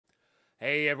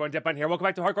Hey everyone, Deadpine here. Welcome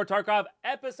back to Hardcore Tarkov,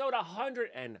 episode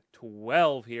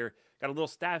 112 here. Got a little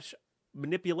stash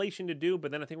manipulation to do,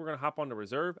 but then I think we're going to hop on to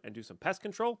reserve and do some pest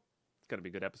control. It's going to be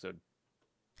a good episode.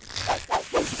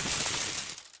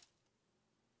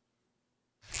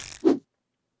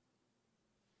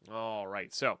 All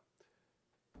right, so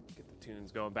get the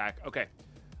tunes going back. Okay.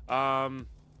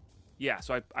 Yeah,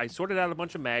 so I sorted out a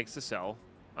bunch of mags to sell.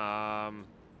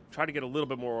 Try to get a little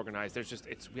bit more organized.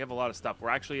 We have a lot of stuff. We're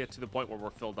actually to the point where we're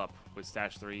filled up with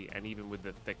stash 3 and even with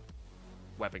the thick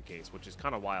weapon case, which is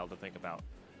kind of wild to think about.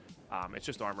 It's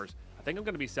just armors. I think I'm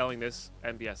going to be selling this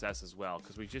MBSS as well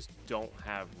because we just don't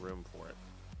have room for it.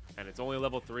 And it's only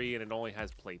level 3 and it only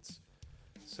has plates.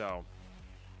 So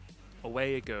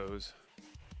away it goes.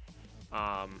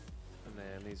 And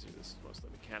then this is most of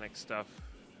the mechanic stuff.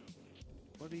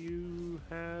 What do you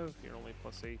have? You're only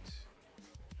 +8.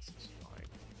 This is fine.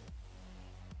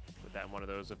 Put that in one of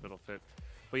those if it'll fit.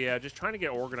 But yeah, just trying to get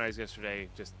organized yesterday.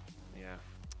 Just, yeah,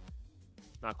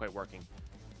 not quite working.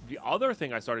 The other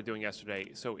thing I started doing yesterday,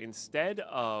 so instead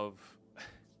of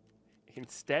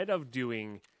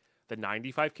doing the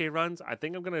 95K runs, I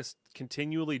think I'm going to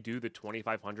continually do the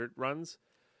 2,500 runs.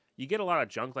 You get a lot of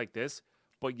junk like this,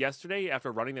 but yesterday,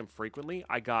 after running them frequently,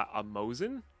 I got a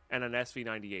Mosin and an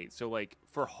SV98. So, like,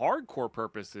 for hardcore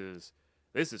purposes,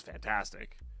 this is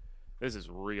fantastic. This is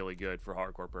really good for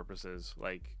hardcore purposes.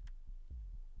 Like,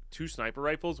 2 sniper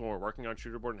rifles when we're working on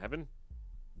Shooterboard in Heaven,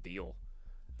 deal.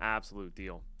 Absolute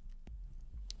deal.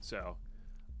 So,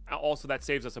 also that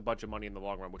saves us a bunch of money in the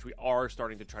long run, which we are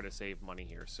starting to try to save money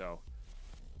here. So,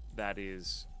 that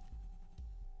is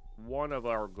one of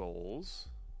our goals.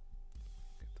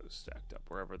 Get those stacked up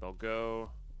wherever they'll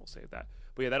go. We'll save that.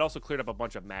 But yeah, that also cleared up a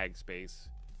bunch of mag space.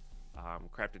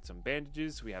 Crafted some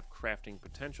bandages. We have crafting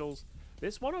potentials.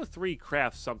 This 103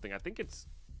 crafts something. I think it's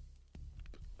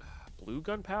blue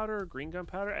gunpowder, green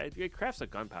gunpowder. It crafts a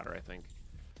gunpowder, I think.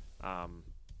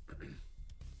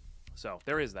 So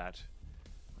there is that.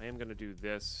 I am going to do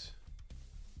this.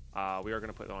 We are going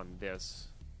to put on this.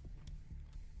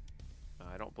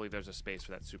 I don't believe there's a space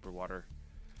for that super water.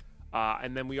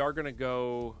 And then we are going to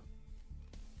go.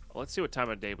 Let's see what time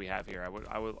of day we have here.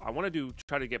 I want to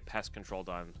try to get pest control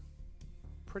done.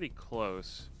 Pretty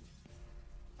close.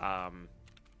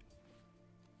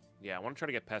 Yeah, I want to try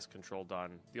to get pest control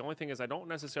done. The only thing is I don't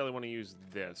necessarily want to use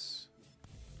this.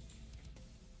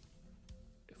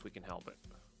 If we can help it.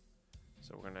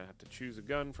 So we're going to have to choose a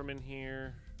gun from in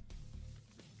here.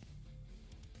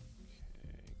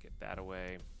 Okay, get that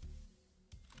away.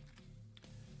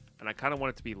 And I kind of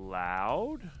want it to be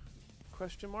loud?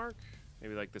 Question mark?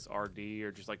 Maybe like this RD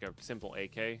or just like a simple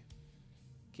AK.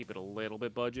 Keep it a little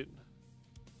bit budget.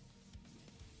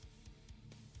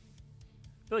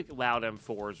 I feel like loud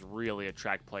M4s really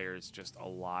attract players just a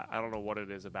lot. I don't know what it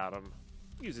is about them.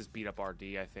 Use this beat up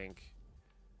RD, I think.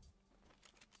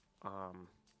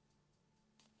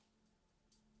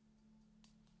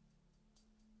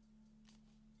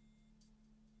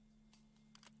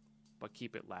 But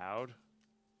keep it loud.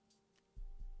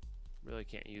 Really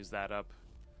can't use that up.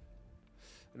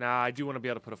 Nah, I do want to be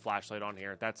able to put a flashlight on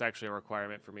here. That's actually a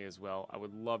requirement for me as well. I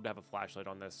would love to have a flashlight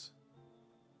on this.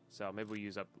 So maybe we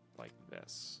use up like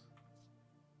this.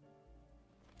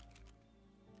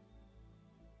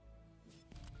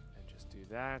 And just do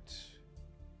that.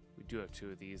 We do have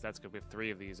 2 of these. That's good. We have 3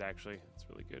 of these, actually. That's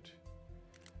really good.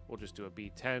 We'll just do a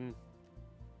B10.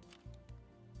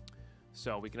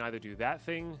 So we can either do that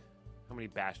thing. How many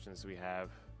bastions do we have?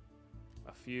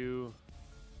 A few.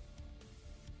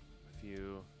 A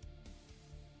few.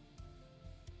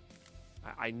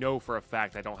 I know for a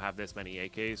fact I don't have this many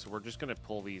AKs, so we're just going to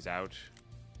pull these out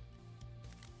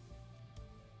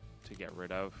to get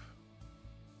rid of.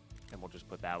 And we'll just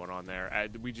put that one on there.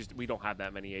 We don't have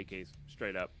that many AKs.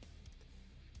 Straight up.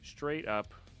 Straight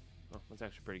up. Oh, that's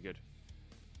actually pretty good.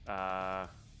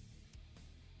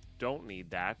 Don't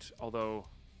need that. Although...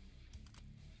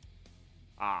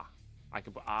 I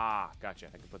can put... gotcha.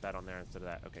 I can put that on there instead of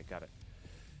that. Okay, got it.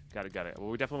 Got it. Well,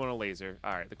 we definitely want a laser.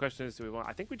 All right. The question is, do we want?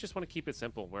 I think we just want to keep it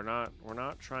simple. We're not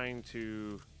trying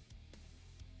to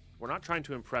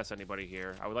impress anybody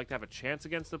here. I would like to have a chance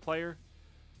against the player,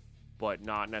 but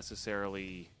not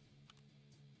necessarily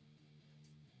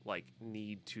like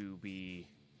need to be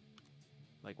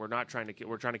like we're trying to kill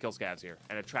scavs here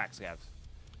and attract scavs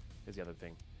is the other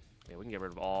thing. Yeah, we can get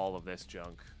rid of all of this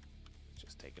junk. It's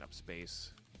just taking up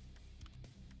space.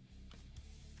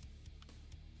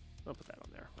 I'll put that on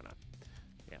there. Why not?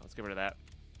 Yeah, let's get rid of that.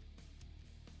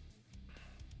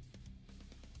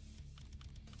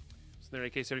 Is there an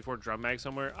AK-74 drum mag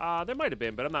somewhere? There might have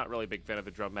been, but I'm not really a big fan of the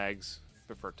drum mags. I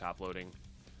prefer top loading.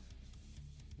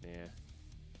 Yeah.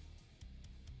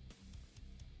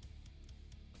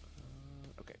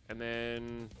 And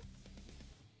then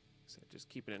so just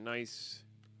keeping it nice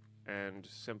and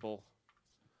simple.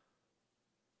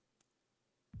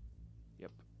 Yep.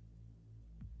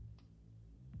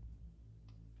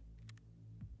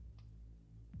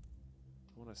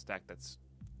 I want to stack that's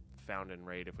found in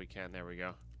raid if we can. There we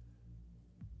go.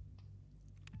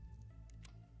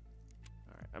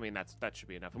 All right. I mean, that should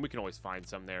be enough. And we can always find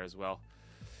some there as well.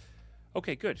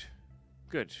 Okay, good.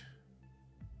 Good.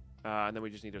 And then we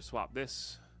just need to swap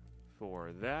this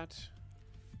for that.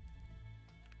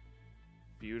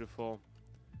 Beautiful.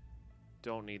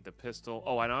 Don't need the pistol.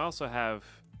 Oh, and I also have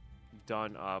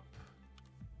done up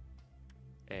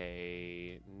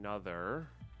another...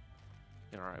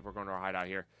 All right, we're going to our hideout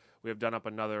here. We have done up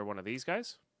another one of these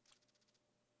guys.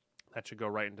 That should go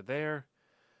right into there.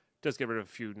 Does get rid of a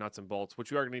few nuts and bolts,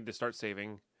 which we are going to need to start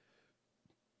saving.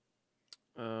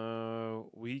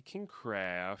 We can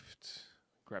craft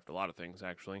a lot of things,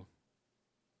 actually.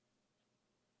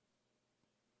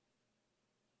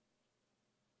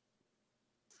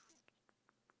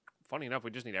 Funny enough,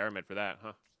 we just need aramid for that,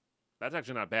 huh? That's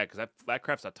actually not bad, because that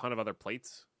crafts a ton of other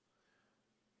plates.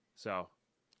 So,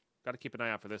 got to keep an eye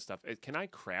out for this stuff. Can I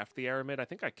craft the aramid? I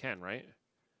think I can, right?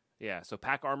 Yeah, so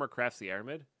pack armor crafts the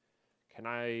aramid. Can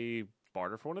I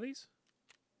barter for one of these?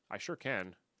 I sure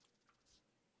can.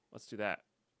 Let's do that.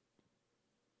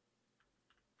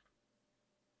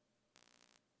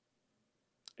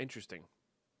 Interesting.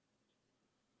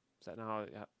 Is that now?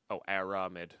 Oh,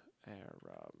 aramid.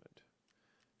 Aramid.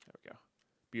 There we go.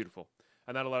 Beautiful.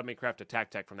 And that'll let me craft a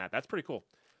tech from that. That's pretty cool.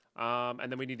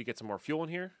 And then we need to get some more fuel in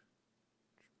here.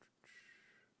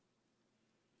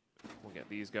 We'll get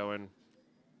these going.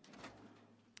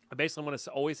 I basically want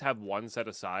to always have one set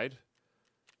aside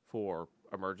for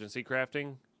emergency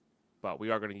crafting. But we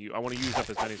are going to use... I want to use up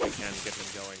as many as we can to get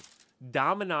them going.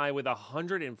 Domini with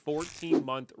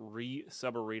 114-month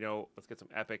re-subarino. Let's get some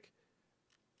epic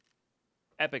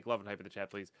love and hype in the chat,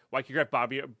 please. Why can you grab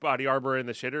body armor in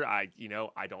the shitter? I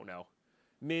don't know.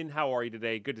 Min, how are you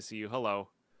today? Good to see you. Hello.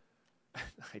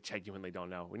 I genuinely don't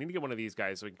know. We need to get one of these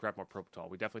guys so we can grab more propofol.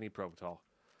 We definitely need propofol.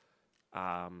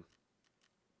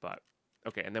 But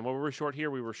okay, and then what were we short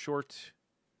here? We were short,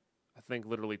 I think,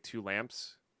 literally 2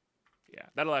 lamps. Yeah,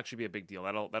 that'll actually be a big deal.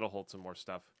 That'll hold some more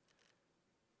stuff.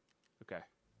 Okay.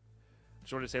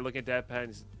 Just wanted to say, looking at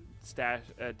Deadpine's stash,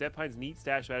 Deadpine's neat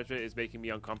stash management is making me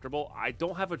uncomfortable. I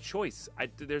don't have a choice.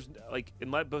 There's like,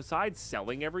 besides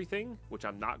selling everything, which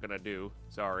I'm not gonna do.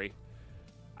 Sorry,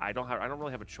 I don't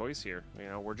really have a choice here. You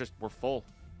know, we're full.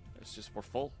 It's just we're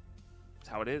full. That's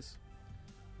how it is.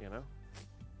 You know,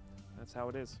 that's how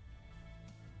it is.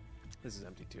 This is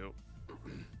empty too.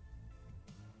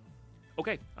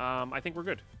 Okay, I think we're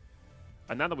good.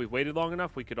 And now that we've waited long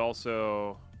enough, we could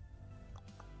also...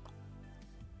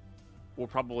 We're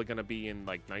probably going to be in,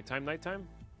 like, nighttime.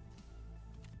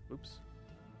 Oops.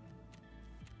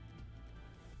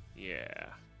 Yeah.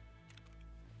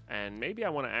 And maybe I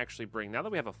want to actually bring... Now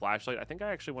that we have a flashlight, I think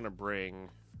I actually want to bring...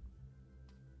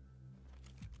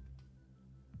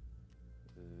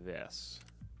 this.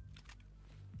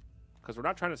 Because we're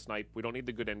not trying to snipe. We don't need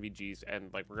the good NVGs.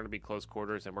 And, like, we're going to be close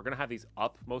quarters. And we're going to have these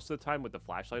up most of the time with the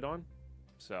flashlight on.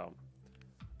 So,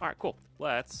 all right, cool.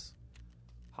 Let's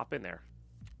hop in there.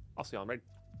 I'll see you all ready.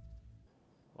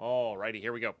 Alrighty,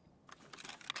 here we go.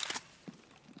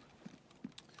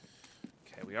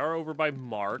 Okay, we are over by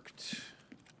marked.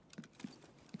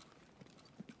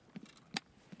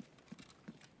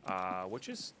 Which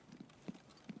is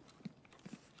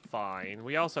fine.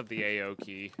 We also have the AO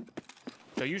key.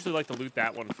 So I usually like to loot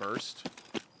that one first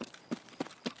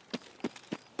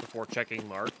before checking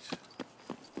marked.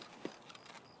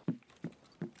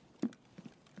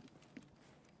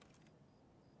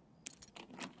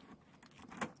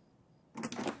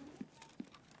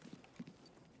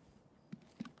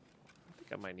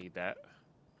 I might need that.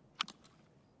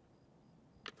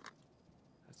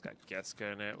 That's got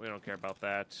Geska in it. We don't care about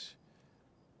that.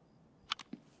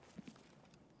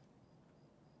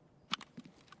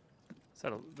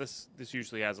 So this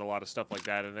usually has a lot of stuff like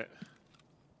that in it.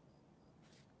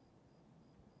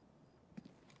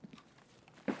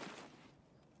 Maybe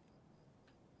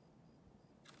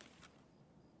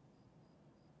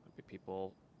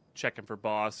people checking for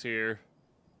boss here.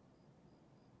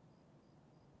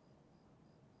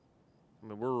 I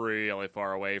mean, we're really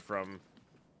far away from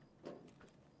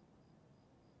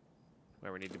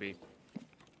where we need to be.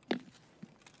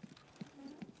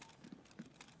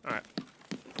 All right.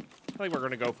 I think we're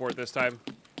going to go for it this time.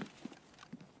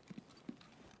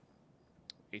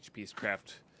 HP's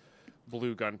craft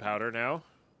blue gunpowder now.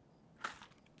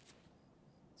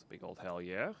 It's a big old hell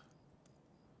yeah.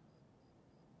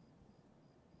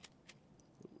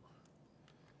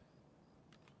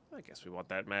 I guess we want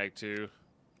that mag too.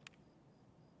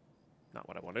 Not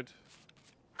what I wanted.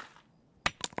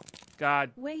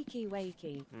 God. Wakey,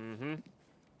 wakey. Mm-hmm.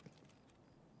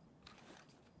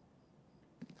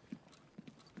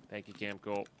 Thank you, Camp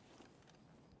Colt.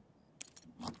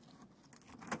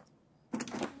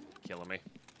 Killing me.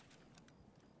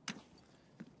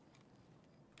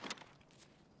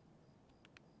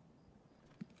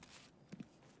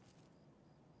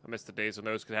 I miss the days when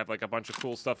those could have like a bunch of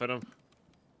cool stuff in them.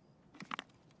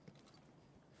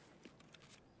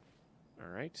 All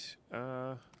right.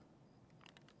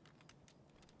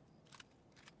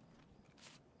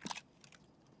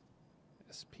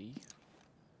 SP.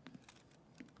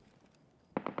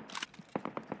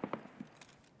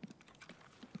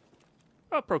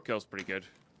 Oh, Pro Kill's pretty good.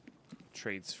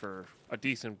 Trades for a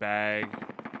decent bag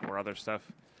or other stuff.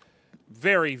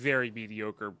 Very, very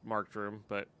mediocre marked room,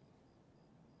 but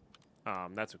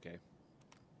that's okay.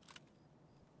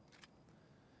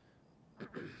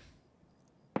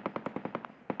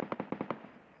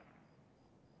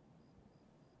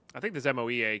 I think this MOE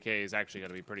AK is actually going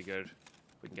to be pretty good.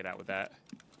 We can get out with that.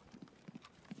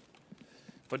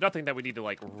 But nothing that we need to,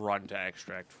 like, run to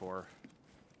extract for,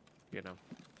 you know.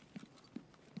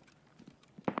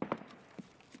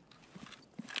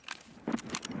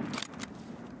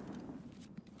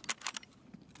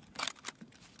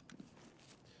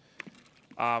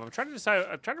 I'm trying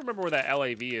to remember where that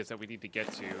LAV is that we need to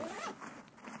get to. It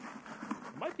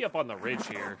might be up on the ridge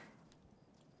here.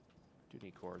 Do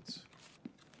need cords.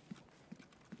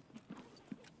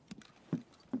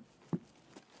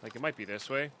 Like, it might be this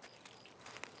way.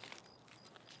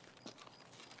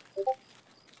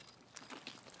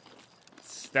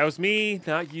 That was me,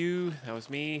 not you. That was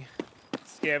me.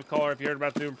 Scam caller, if you're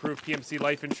about to improve PMC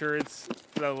life insurance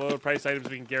for the low price items,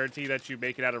 we can guarantee that you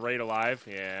make it out of raid alive.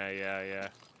 Yeah.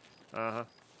 Uh-huh.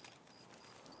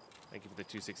 Thank you for the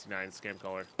 269, scam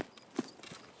caller.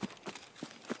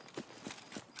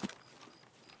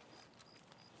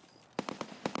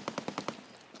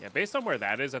 Yeah, based on where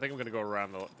that is, I think I'm gonna go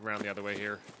around the other way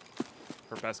here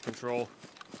for best control.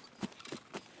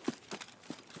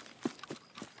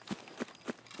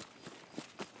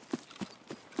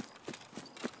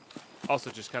 Also,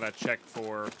 just kind of check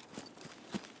for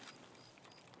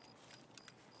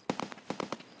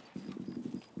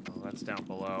that's down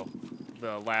below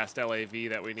the last LAV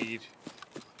that we need,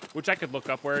 which I could look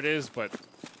up where it is, but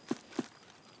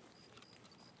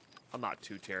I'm not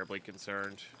too terribly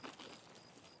concerned.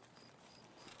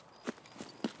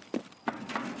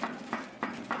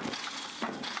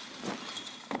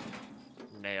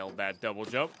 Nailed that double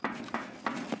jump.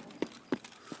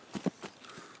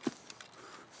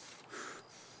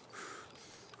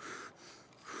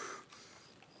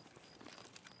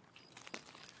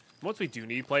 Once we do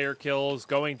need player kills,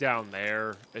 going down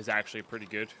there is actually pretty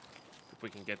good. If we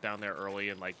can get down there early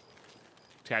and, like,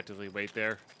 tactically wait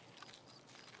there.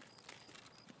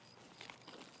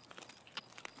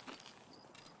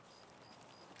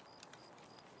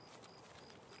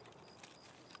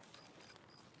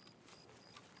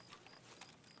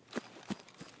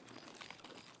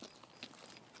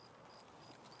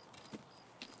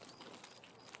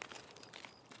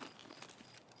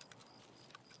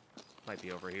 Might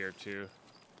be over here too.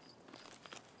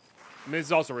 I mean, this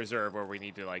is also reserve where we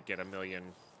need to like get a million.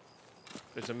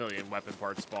 There's a million weapon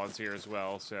part spawns here as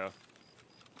well, so.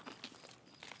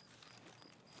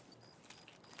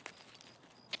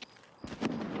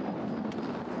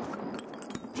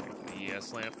 Check the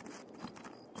ES lamp.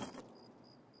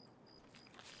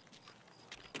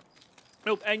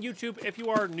 Nope, and YouTube, if you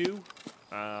are new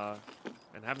and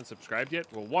haven't subscribed yet,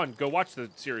 well, one, go watch the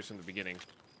series from the beginning.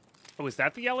 Oh, is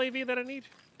that the LAV that I need?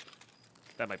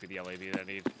 That might be the LAV that I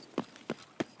need.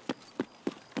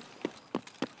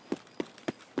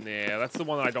 Yeah, that's the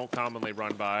one that I don't commonly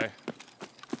run by.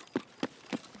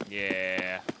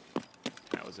 Yeah.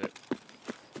 That was it.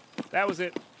 That was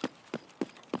it.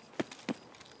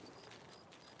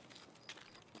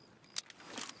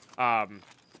 But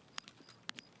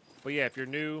yeah, if you're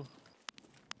new,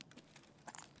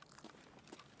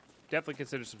 definitely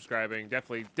consider subscribing.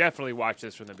 Definitely watch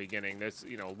this from the beginning. There's,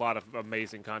 you know, a lot of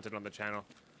amazing content on the channel.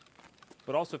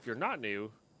 But also, if you're not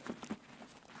new,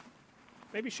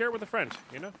 maybe share it with a friend,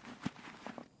 you know?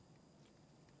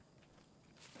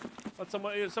 Let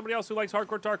somebody else who likes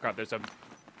Hardcore Tarkov. There's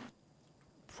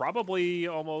probably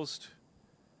almost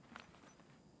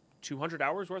 200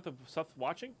 hours worth of stuff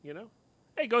watching, you know?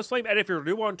 Hey, Ghost Flame, and if you're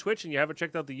new on Twitch and you haven't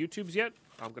checked out the YouTubes yet,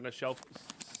 I'm going to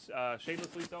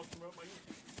shamelessly self-promote my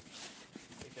YouTube.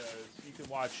 Because you can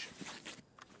watch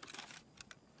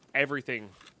everything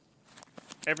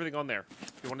on there.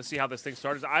 You want to see how this thing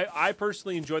started? I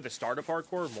personally enjoy the start of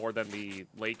hardcore more than the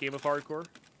late game of hardcore.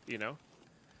 You know,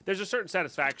 there's a certain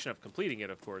satisfaction of completing it,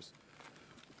 of course,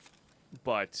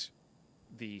 but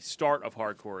the start of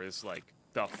hardcore is like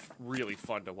really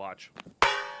fun to watch.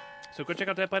 So go check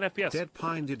out Deadpine FPS.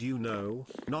 Deadpine, did you know,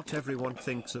 not everyone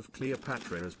thinks of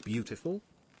Cleopatra as beautiful,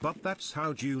 but that's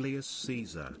how Julius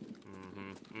Caesar.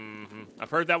 I've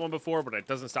heard that one before, but it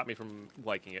doesn't stop me from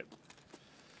liking it.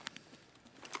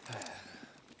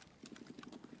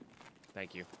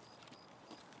 Thank you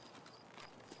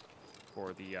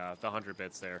for the 100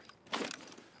 bits there.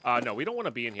 No, we don't want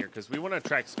to be in here because we want to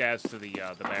attract scavs to the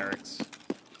barracks.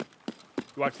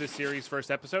 You watch this series first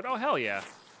episode? Oh, hell yeah.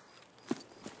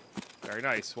 Very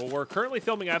nice. Well, we're currently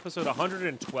filming episode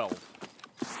 112,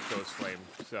 Ghost Flame,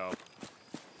 so...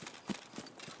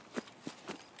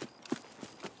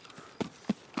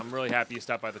 I'm really happy you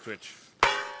stopped by the Twitch.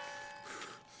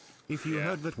 If you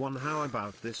heard that one, how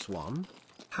about this one?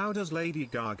 How does Lady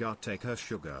Gaga take her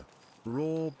sugar?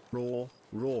 Raw, raw,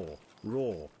 raw,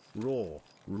 raw, raw,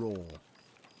 raw.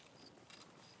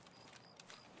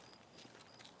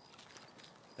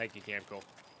 Thank you, Camco.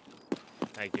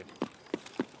 Thank you.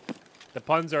 The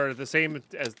puns are the same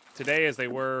as today as they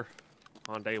were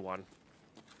on day one.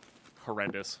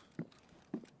 Horrendous.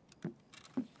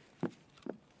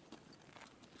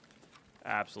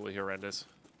 Absolutely horrendous.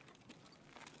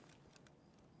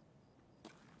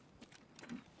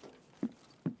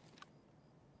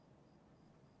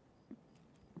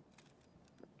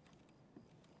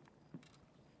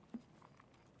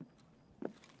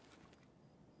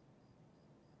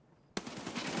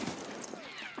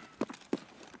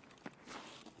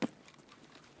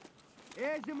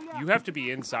 You have to be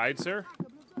inside, sir.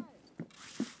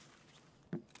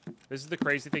 This is the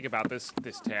crazy thing about this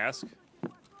task.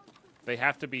 They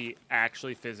have to be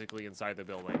actually physically inside the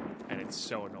building, and it's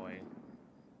so annoying.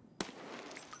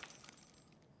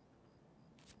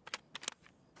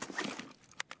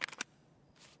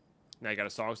 Now I got a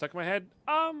song stuck in my head.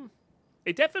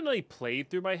 It definitely played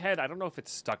through my head. I don't know if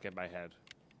it's stuck in my head.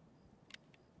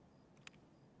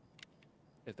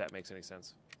 If that makes any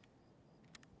sense.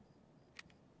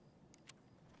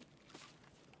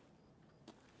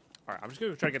 Alright, I'm just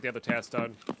going to try to get the other task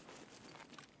done.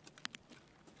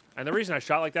 And the reason I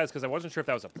shot like that is because I wasn't sure if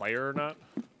that was a player or not.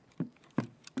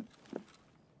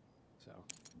 So.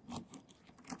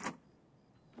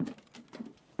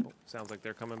 Oh, sounds like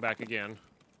they're coming back again.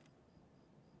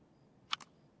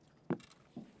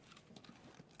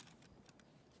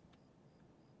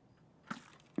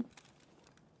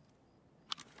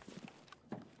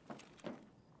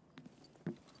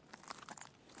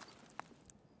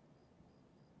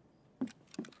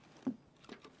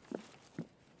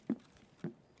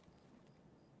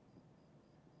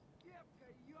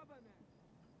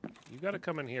 You gotta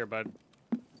come in here, bud.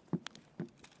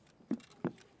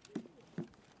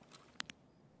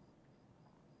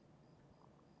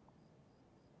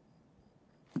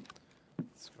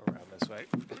 Let's go around this way.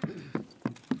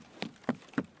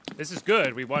 This is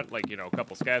good. We want, like, you know, a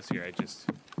couple scavs here.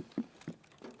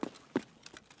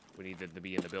 We need them to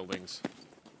be in the buildings.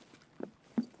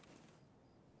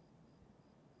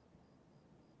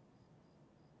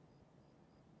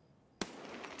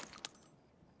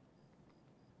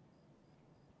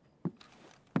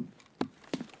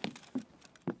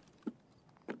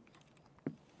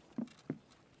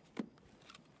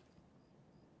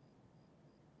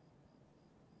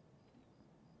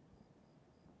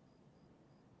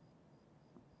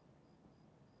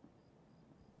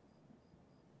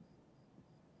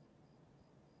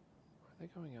 Are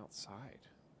they going outside?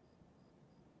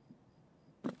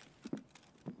 Are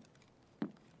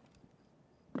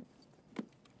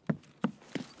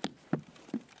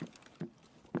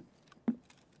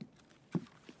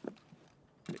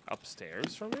they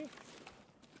upstairs from me?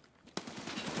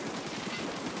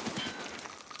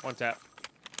 One tap.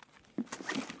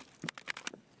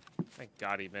 Thank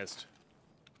God he missed.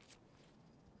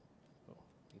 Oh,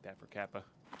 need that for Kappa.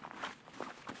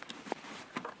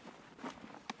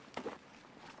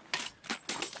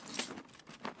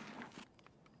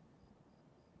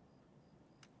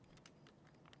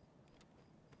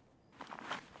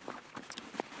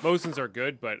 Mosins are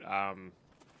good, but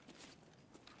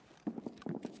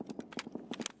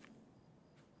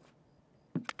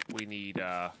we need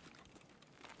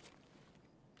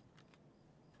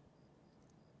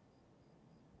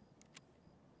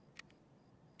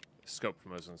scope for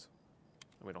Mosins.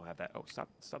 And we don't have that. Oh, stop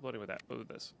loading with that. Load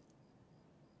this.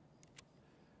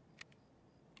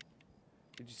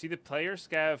 Did you see the player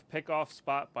scav pick off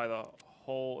spot by the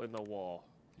hole in the wall?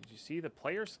 Did you see the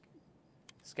players?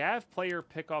 Scav player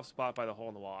pick-off spot by the hole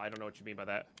in the wall. I don't know what you mean by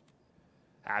that.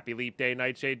 Happy Leap Day,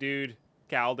 Nightshade Dude.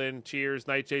 Calden, cheers.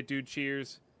 Nightshade Dude,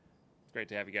 cheers. It's great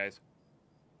to have you guys.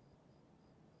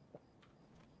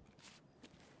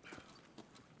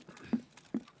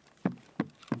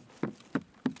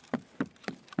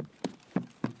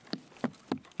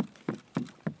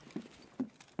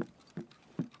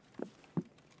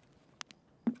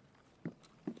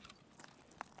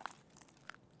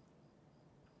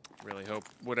 Really hope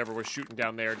whatever was shooting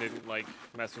down there didn't, like,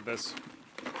 mess with this.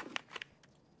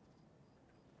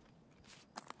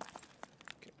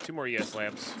 Okay, 2 more ES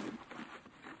lamps.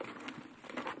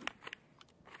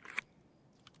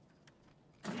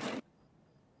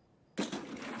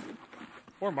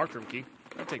 Or marked room key.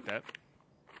 I'd take that.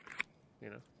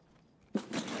 You know.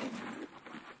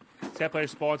 Stat player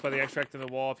spawns by the extract in the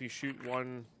wall. If you shoot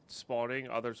one spawning,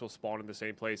 others will spawn in the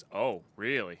same place. Oh,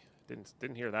 really?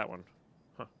 Didn't hear that one.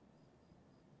 Huh.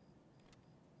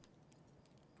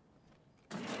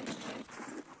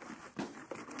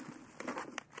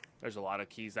 There's a lot of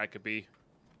keys that could be.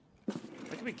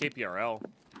 That could be KPRL.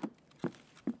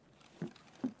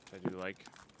 I do like.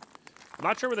 I'm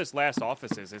not sure where this last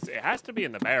office is. It has to be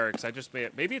in the barracks. I just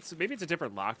maybe it's a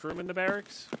different locked room in the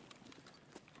barracks.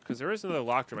 Because there is another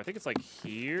locked room. I think it's like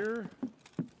here.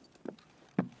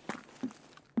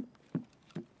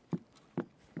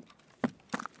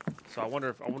 So I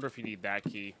wonder if you need that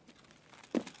key.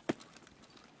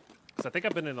 Because I think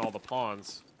I've been in all the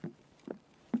pawns.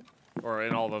 Or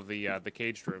in all of the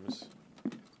caged rooms.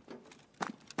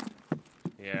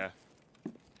 Yeah.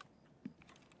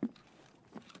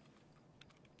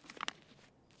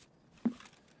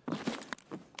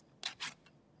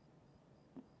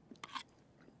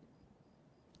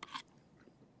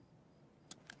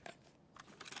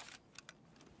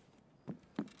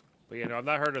 But you know, I've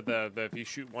not heard of the if you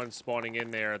shoot one spawning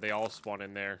in there, they all spawn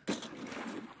in there.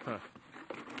 Huh.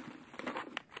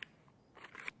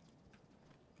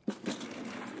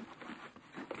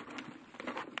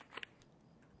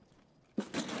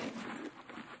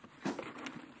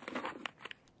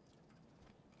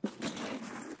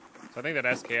 So I think that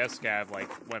SKS scav, like,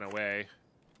 went away,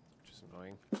 which is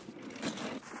annoying.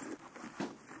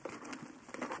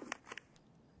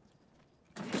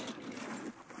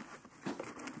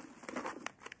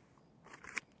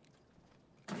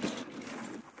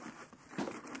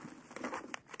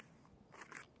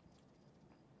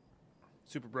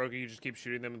 Super broken, you just keep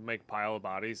shooting them and make pile of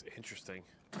bodies. Interesting.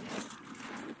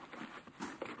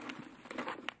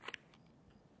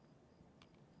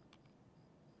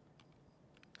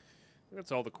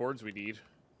 That's all the chords we need.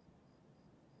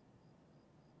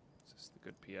 Is this the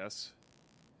good PS?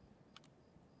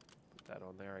 Put that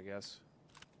on there, I guess.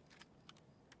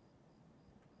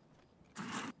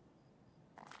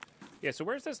 Yeah, so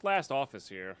where's this last office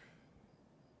here?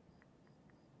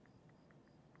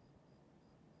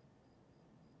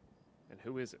 And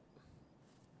who is it?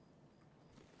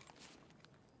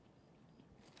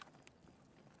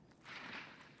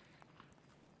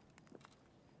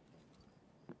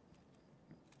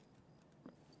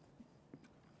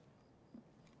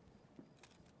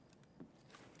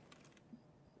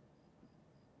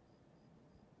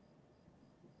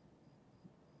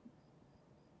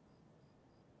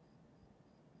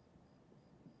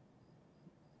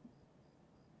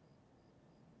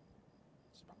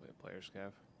 It's probably a player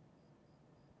scav.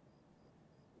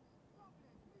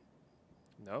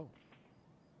 No.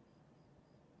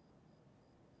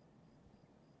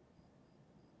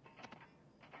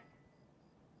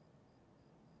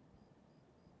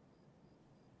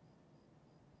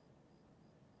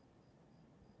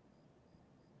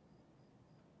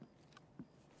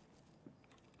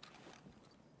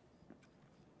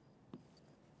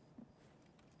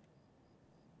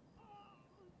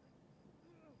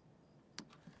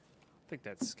 I think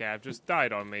that scav just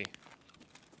died on me.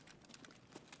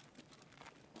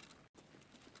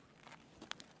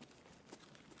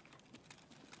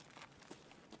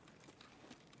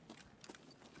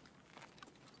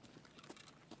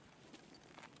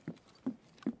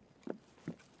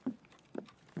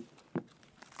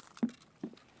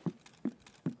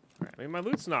 I mean, my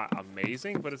loot's not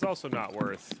amazing, but it's also not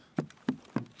worth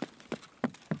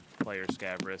player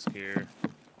scav risk here.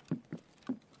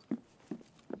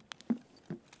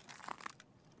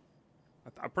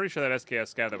 I'm pretty sure that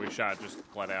SKS scav that we shot just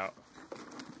bled out.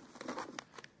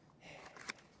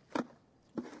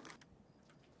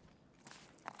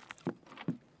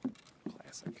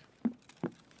 Classic.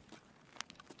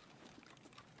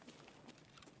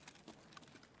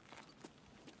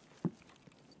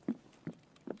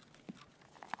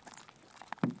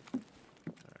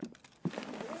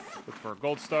 for a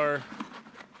gold star.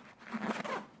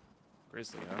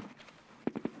 Grizzly, huh?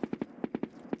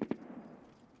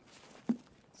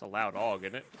 It's a loud hog,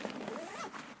 isn't it?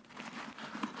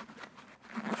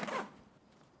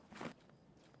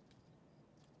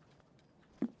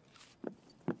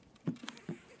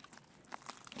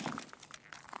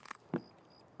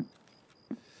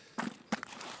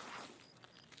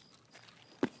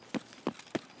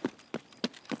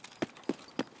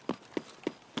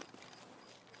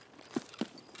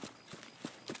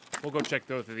 We'll go check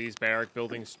both of these barrack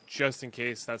buildings just in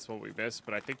case that's what we missed,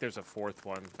 but I think there's a fourth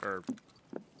one, or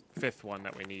fifth one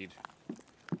that we need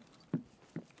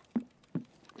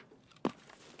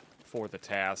for the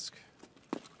task.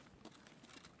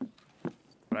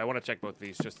 But I want to check both of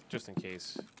these just in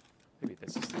case. Maybe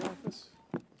this is the office?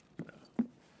 No.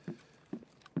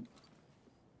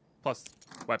 Plus,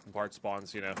 weapon part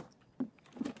spawns, you know,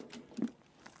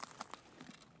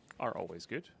 are always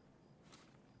good.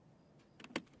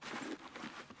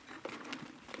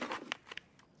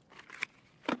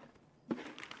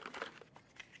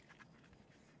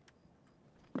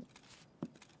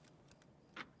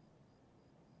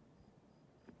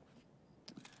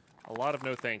 A lot of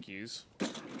no thank yous.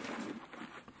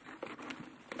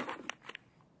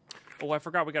 Oh, I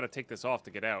forgot we got to take this off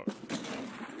to get out.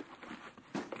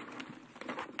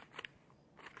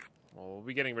 Well, we'll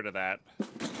be getting rid of that.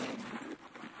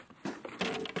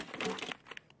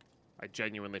 I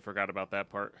genuinely forgot about that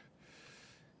part.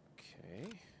 Okay.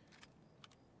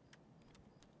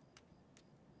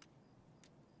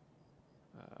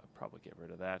 Probably get rid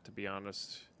of that, to be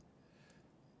honest.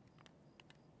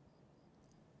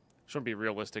 Shouldn't be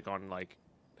realistic on, like,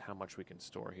 how much we can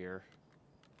store here.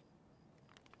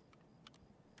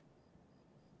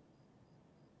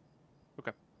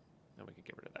 Okay. Then we can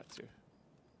get rid of that, too.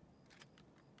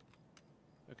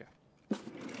 Okay.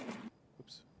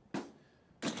 Oops. I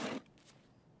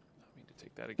mean to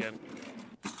take that again.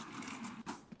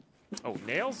 Oh,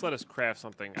 nails let us craft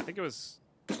something. I think it was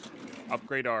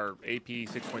upgrade our AP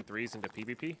 6.3s into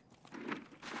PvP.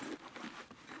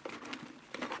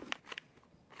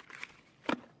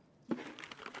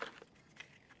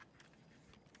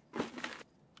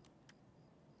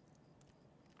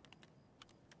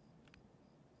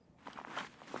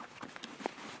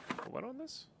 What on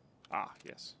this? Ah,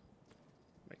 yes.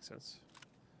 Makes sense.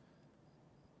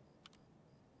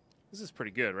 This is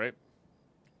pretty good, right?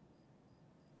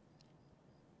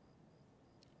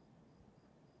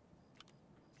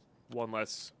 One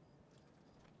less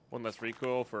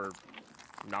recoil for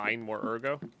 9 more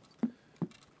ergo.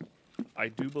 I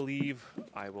do believe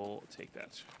I will take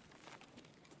that.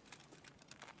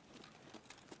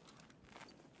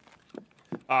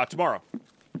 Tomorrow.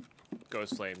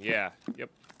 Ghost Flame, yeah, yep.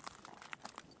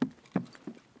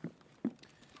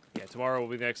 Yeah, tomorrow will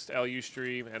be the next LU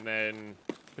stream, and then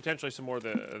potentially some more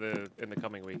in the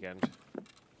coming weekend.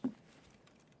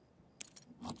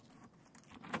 Oh,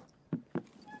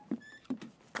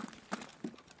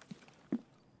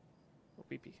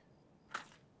 BP. Nice.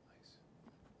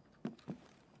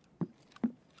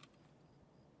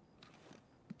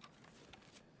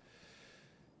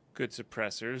 Good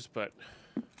suppressors, but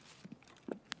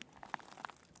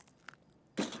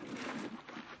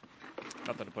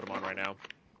nothing to put them on right now.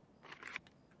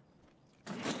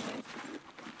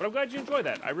 But I'm glad you enjoyed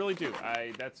that. I really do.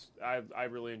 I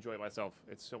really enjoy it myself.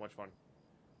 It's so much fun.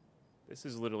 This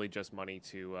is literally just money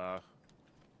to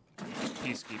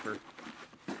Peacekeeper.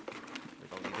 I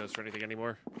don't need those for anything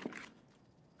anymore.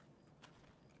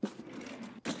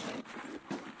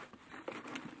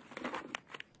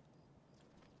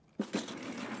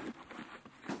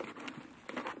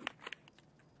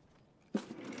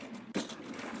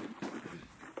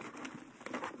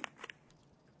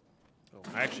 Oh,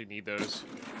 I actually need those.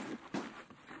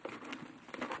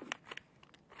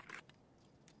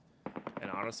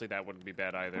 Honestly, that wouldn't be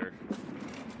bad either.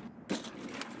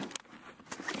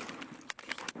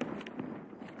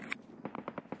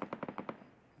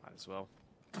 Might as well.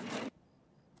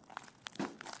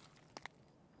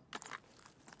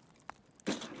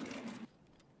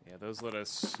 Yeah, those let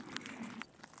us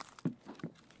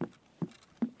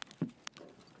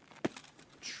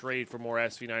trade for more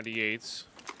SV98s.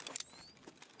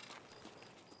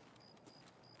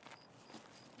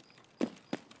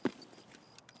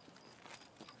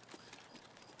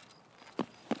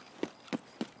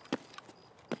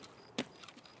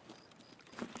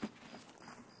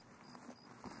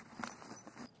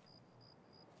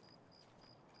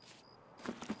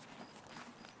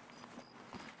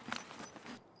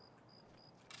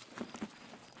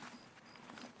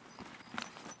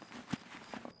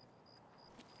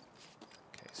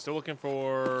 Still looking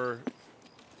for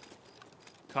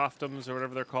coftums or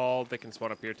whatever they're called. They can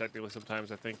spawn up here technically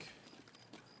sometimes, I think.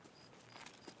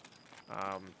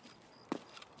 And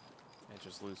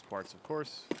just loose parts, of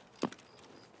course.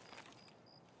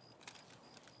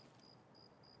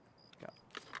 Got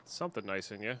something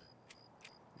nice in you.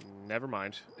 Never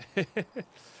mind.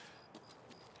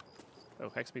 Oh,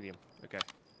 hex medium. Okay.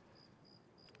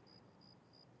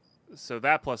 So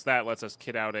that plus that lets us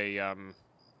kit out a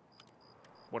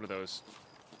one of those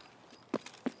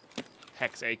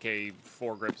hex AK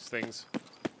 4 grips things.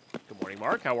 Good morning,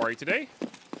 Mark. How are you today?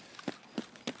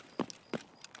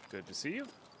 Good to see you.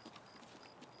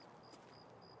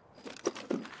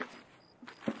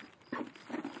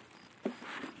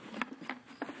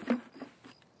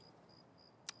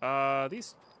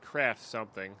 These craft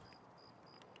something,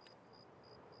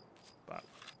 but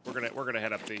we're gonna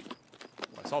head up the.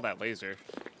 I saw that laser.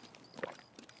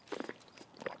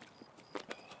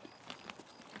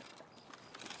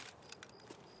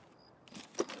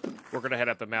 We're gonna head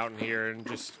up the mountain here and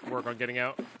just work on getting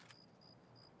out.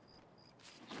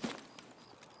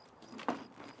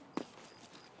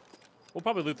 We'll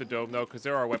probably loot the dome though, because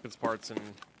there are weapons parts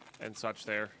and such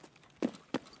there.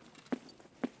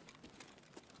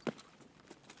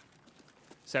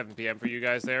 7 p.m. for you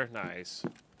guys there. Nice.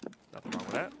 Nothing wrong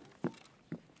with that.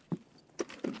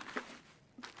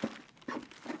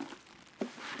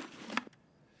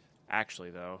 Actually,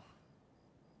 though.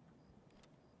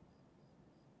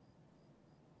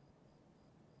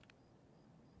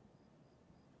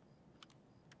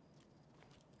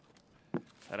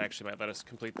 That actually might let us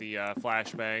complete the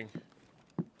flashbang.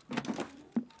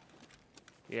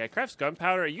 Yeah, it crafts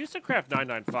gunpowder. It used to craft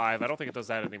 995. I don't think it does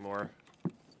that anymore.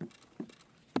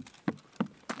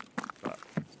 But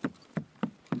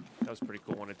that was pretty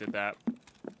cool when it did that.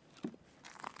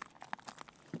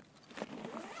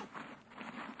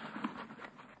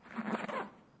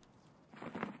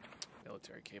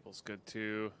 Military cable's good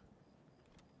too.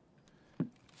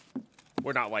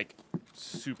 We're not like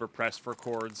super pressed for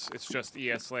cords. It's just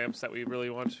ES lamps that we really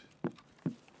want.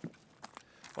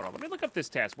 Hold on, let me look up this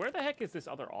task. Where the heck is this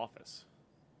other office?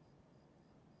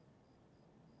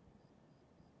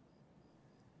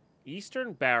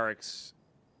 Eastern Barracks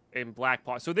in Black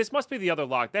Paw. So this must be the other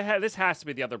lock. This has to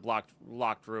be the other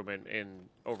locked room in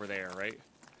over there, right?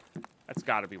 That's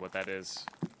got to be what that is.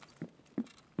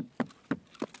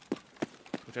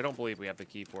 Which I don't believe we have the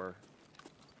key for.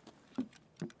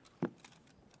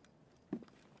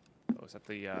 Oh, is that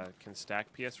the can stack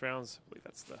PS rounds? I believe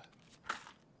that's the...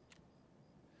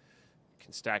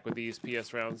 Can stack with these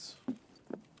PS rounds.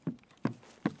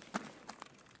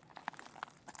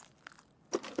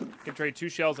 Can trade 2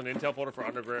 shells and intel folder for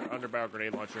underbarrel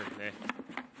grenade launcher. Nah.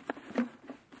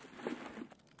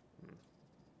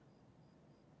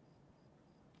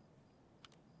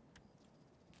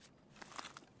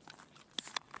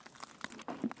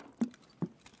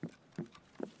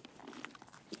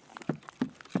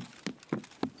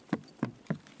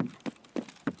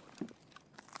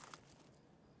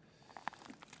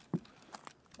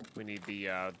 We need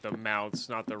the mounts,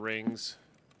 not the rings.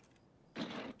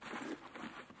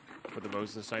 For the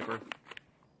Mosin sniper.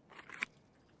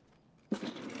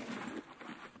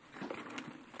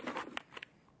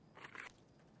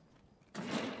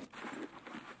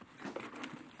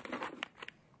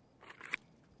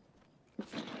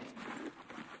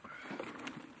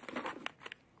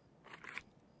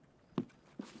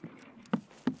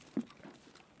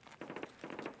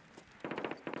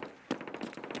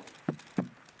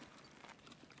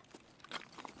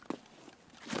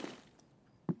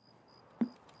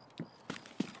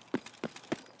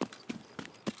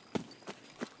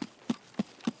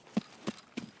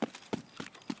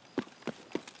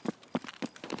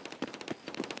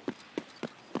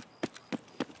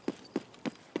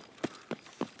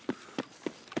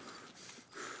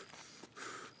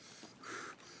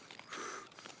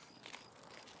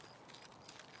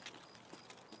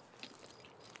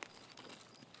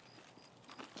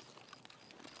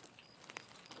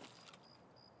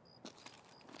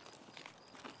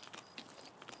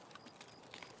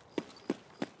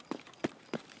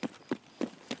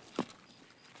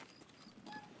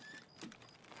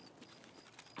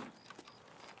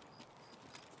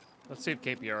 Let's see if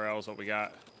KPRL is what we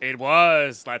got. It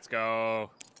was! Let's go.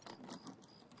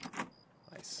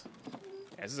 Nice.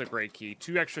 Yeah, this is a great key.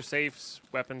 2 extra safes,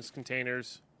 weapons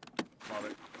containers. Love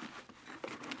it.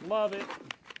 Love it.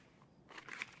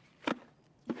 I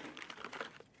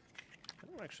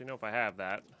don't actually know if I have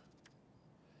that.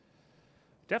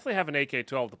 Definitely have an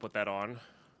AK-12 to put that on.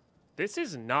 This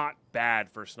is not bad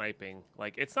for sniping.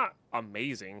 Like, it's not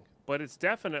amazing, but it's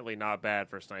definitely not bad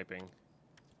for sniping.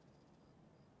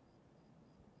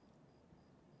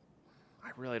 I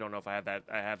really don't know if I have that.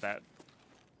 I have that.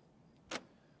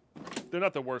 They're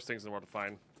not the worst things in the world to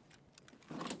find.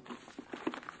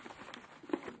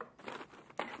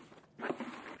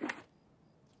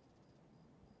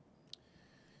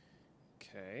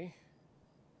 Okay.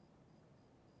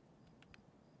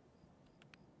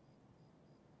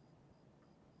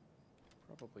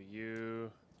 Probably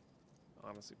you.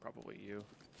 Honestly, probably you.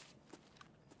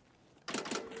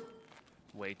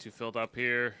 Way too filled up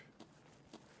here.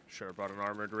 Should have brought an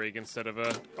armored rig instead of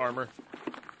a armor.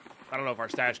 I don't know if our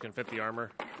stash can fit the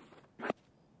armor.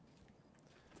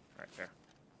 Alright, fair.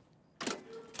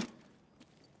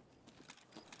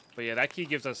 But yeah, that key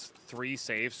gives us 3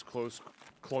 safes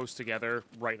close together,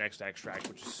 right next to extract,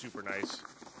 which is super nice.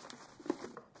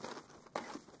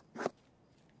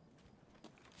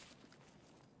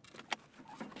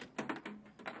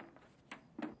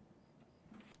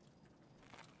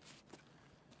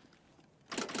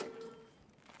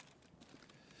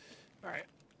 Alright.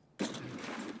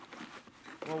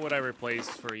 What would I replace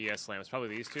for ES lamps? Probably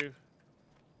these two.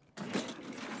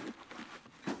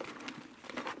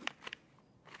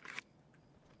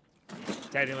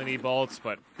 Technically need bolts,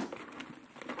 but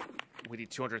we need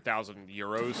 200,000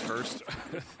 euros first.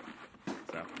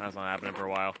 So that's not happening for a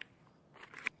while.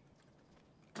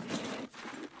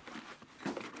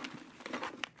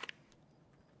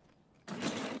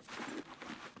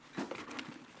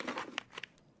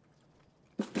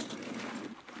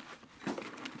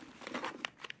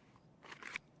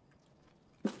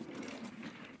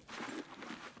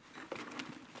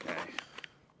 Okay.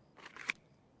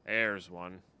 There's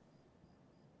one.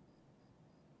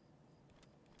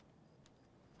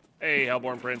 Hey,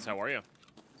 Hellborn Prince, how are you?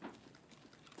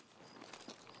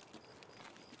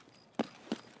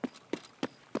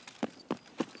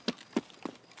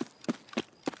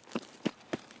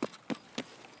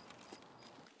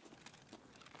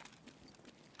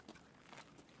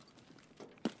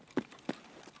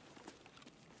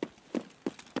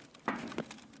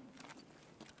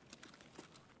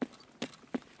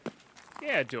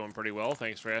 Yeah, doing pretty well,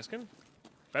 thanks for asking.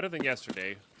 Better than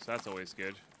yesterday, so that's always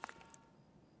good.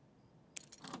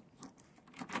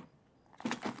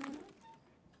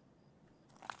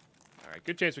 Alright,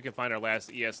 good chance we can find our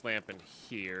last ES lamp in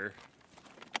here.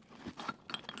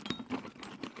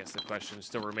 Guess the question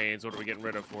still remains, what are we getting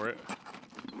rid of for it?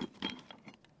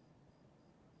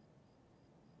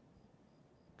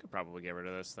 Could probably get rid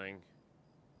of this thing.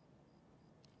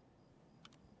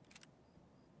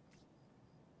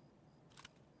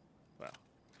 Well,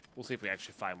 we'll see if we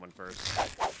actually find one first.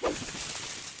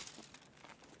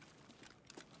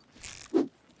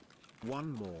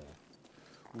 One more.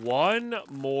 One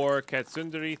more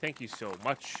Katsundari. Thank you so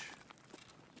much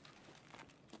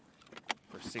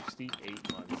for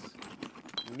 68 months.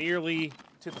 Nearly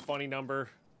to the funny number.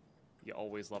 You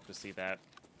always love to see that.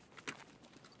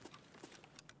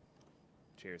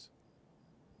 Cheers.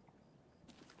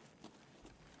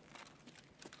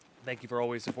 Thank you for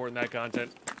always supporting that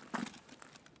content.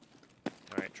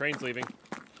 Alright, train's leaving.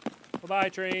 Bye-bye,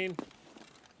 train.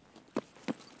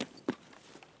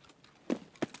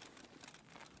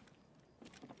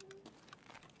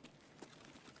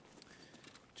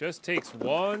 Just takes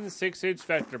one 6-inch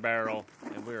vector barrel,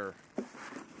 and we're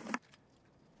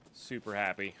super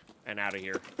happy and out of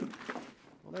here.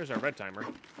 Well, there's our red timer.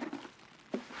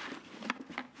 That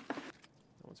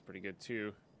one's pretty good,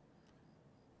 too.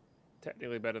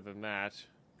 Technically better than that,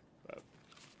 but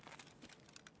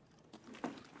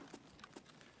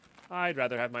I'd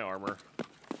rather have my armor.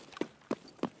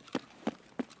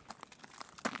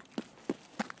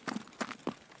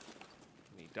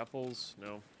 Any duffels?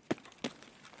 No.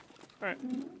 Alright.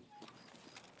 No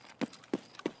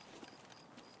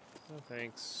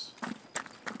thanks.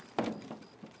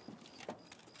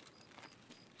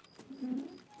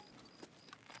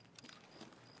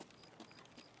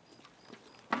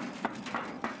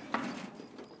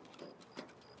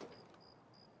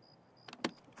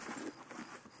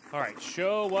 Alright,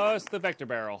 show us the vector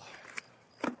barrel.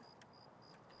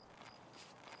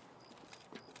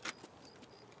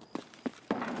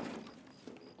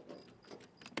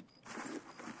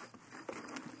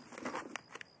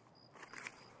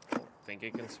 Think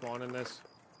it can spawn in this?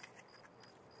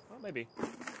 Well, maybe. I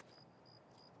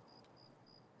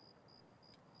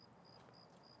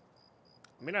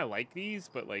mean, I like these,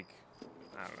 but, like,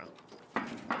 I don't know.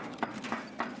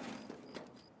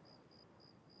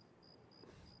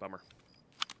 Bummer.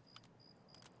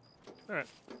 Alright.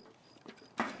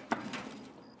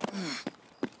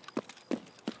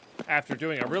 After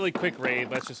doing a really quick raid,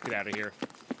 let's just get out of here.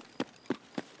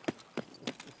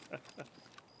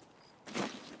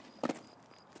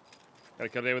 Gotta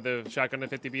kill today with the shotgun and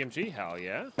 50 BMG? Hell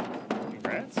yeah.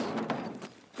 Congrats. They're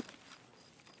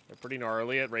pretty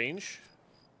gnarly at range.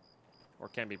 Or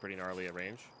can be pretty gnarly at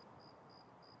range.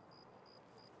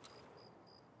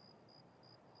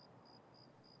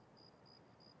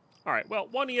 Alright, well,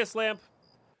 1 ES lamp.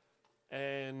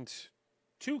 And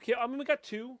 2 kill. I mean, we got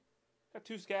 2. Got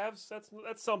 2 scavs.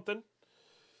 That's something.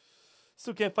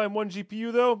 Still can't find 1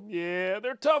 GPU, though. Yeah,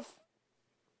 they're tough.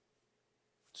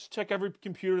 Just check every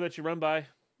computer that you run by,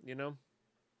 you know?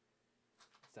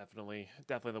 It's definitely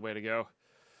the way to go.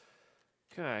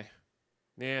 Okay.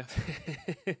 Yeah.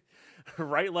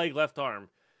 Right leg, left arm.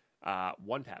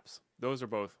 1 taps. Those are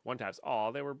both 1 taps.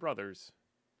 Aw, they were brothers.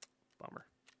 Bummer.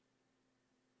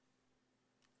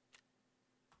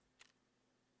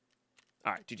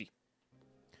 Alright, GG.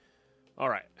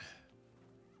 Alright.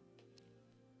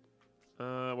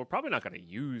 We're probably not going to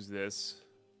use this.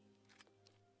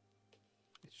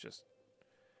 It's just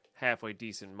halfway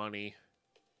decent money.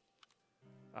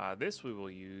 This we will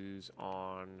use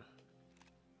on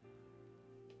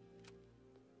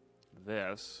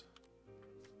this.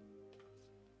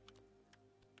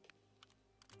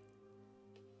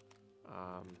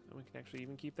 And we can actually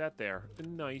even keep that there.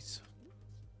 Nice.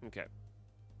 Okay.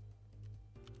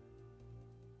 Then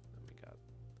we got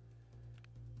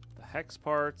the hex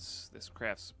parts. This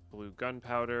crafts blue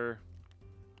gunpowder.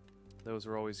 Those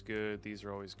are always good. These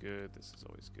are always good. This is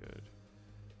always good.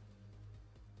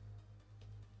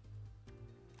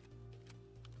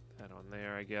 Put that on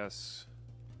there, I guess.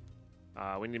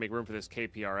 We need to make room for this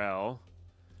KPRL.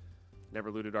 Never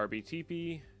looted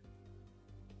RBTP.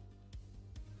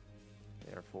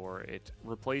 Therefore, it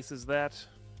replaces that.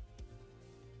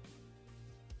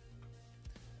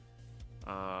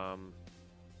 Alright.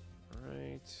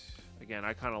 Again,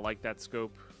 I kind of like that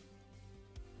scope.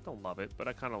 Don't love it, but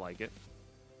I kind of like it.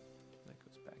 That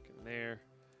goes back in there.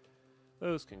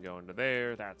 Those can go into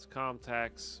there. That's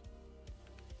Comtax.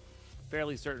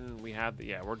 Fairly certain we have the...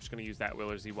 Yeah, we're just going to use that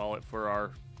Willer Z wallet for our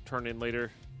turn-in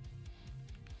later.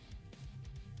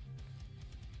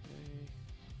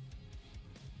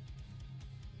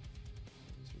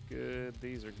 Good.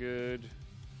 These are good.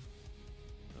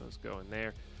 Those go in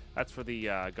there. That's for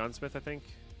the gunsmith, I think.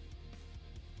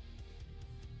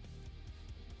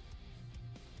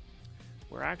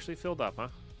 We're actually filled up, huh?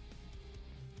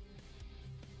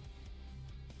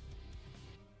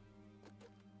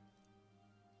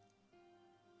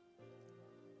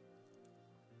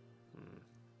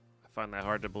 I find that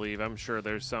hard to believe. I'm sure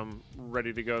there's some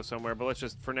ready to go somewhere, but let's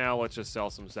just, for now, let's just sell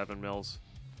some 7 mils.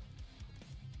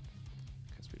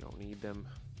 Don't need them.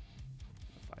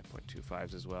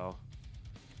 5.25s as well.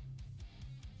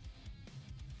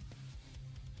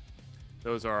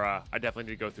 Those are, I definitely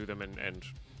need to go through them and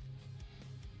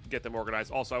get them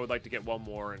organized. Also, I would like to get one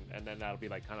more, and then that'll be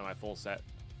like kind of my full set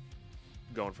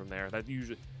going from there. That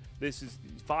usually, this is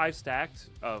 5 stacked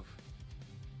of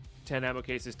 10 ammo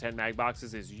cases, 10 mag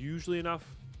boxes is usually enough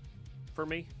for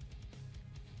me.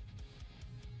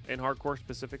 In hardcore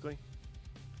specifically.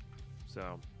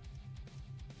 So...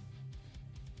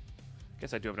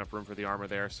 guess I do have enough room for the armor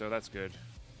there, so that's good.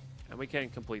 And we can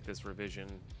complete this revision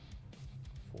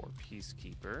for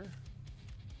Peacekeeper.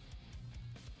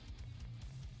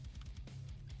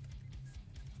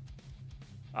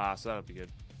 So that'll be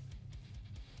good.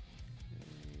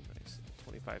 Nice.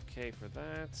 25k for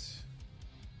that.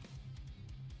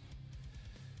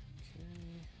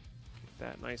 Okay. Get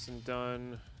that nice and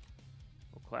done.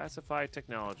 We'll classify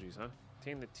technologies, huh?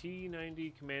 Obtain the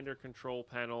T90 Commander Control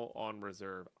Panel on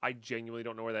reserve. I genuinely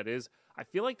don't know where that is. I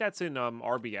feel like that's in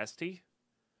RBST.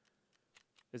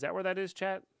 Is that where that is,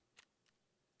 chat?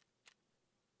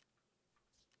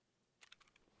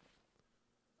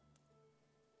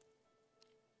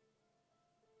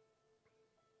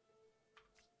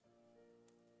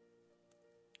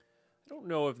 I don't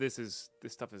know if this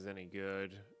stuff is any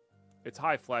good. It's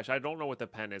high flash. I don't know what the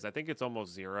pen is. I think it's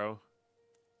almost 0.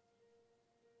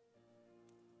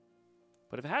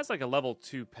 But if it has like a level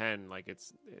 2 pen, like it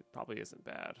probably isn't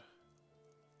bad.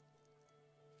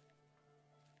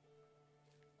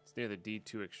 It's near the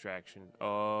D2 extraction.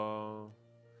 Oh.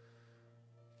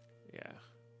 Yeah.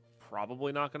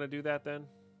 Probably not going to do that then.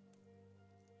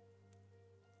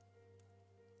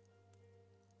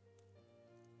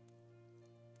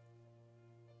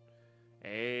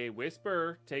 Hey,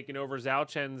 Whisper taking over Zhao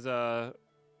Chen's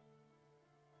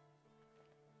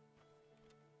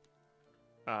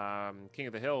King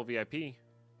of the Hill VIP.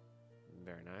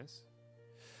 Very nice.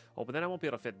 Oh, but then I won't be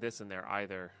able to fit this in there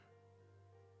either.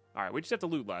 All right, we just have to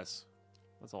loot less.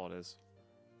 That's all it is.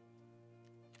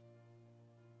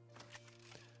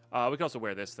 We can also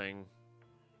wear this thing.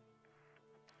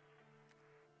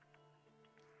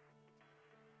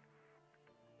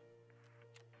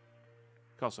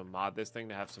 Can also mod this thing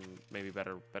to have some maybe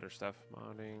better stuff.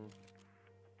 Modding.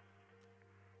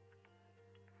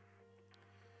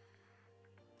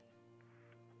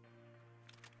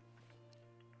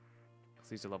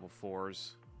 These are level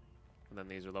 4s, and then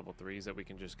these are level 3s that we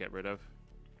can just get rid of.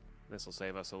 This will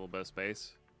save us a little bit of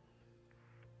space.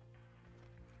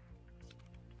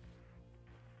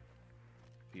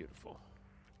 Beautiful.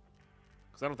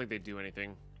 Because I don't think they do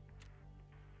anything.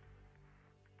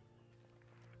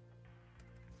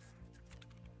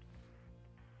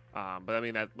 But I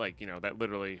mean, that, like, you know, that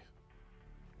literally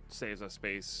saves us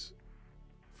space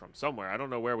from somewhere. I don't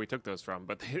know where we took those from,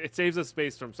 but it saves us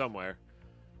space from somewhere.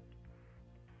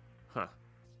 Huh.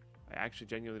 I actually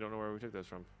genuinely don't know where we took those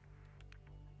from.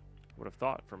 Would have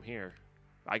thought from here.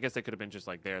 I guess they could have been just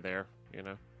like there, you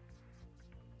know?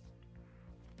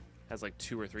 Has like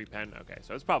 2 or 3 pen. Okay,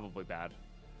 so it's probably bad.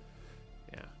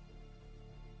 Yeah.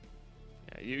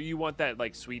 Yeah, you want that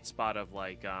like sweet spot of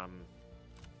like a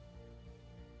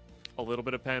little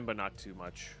bit of pen, but not too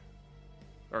much.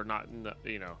 Or not,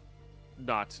 you know,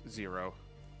 not 0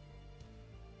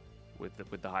 with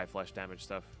the high flesh damage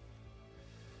stuff.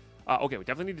 Okay, we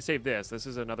definitely need to save this. This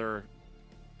is another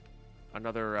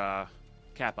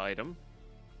Kappa item.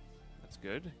 That's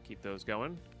good. Keep those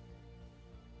going.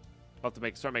 I'll have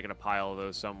to start making a pile of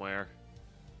those somewhere.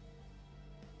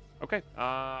 Okay.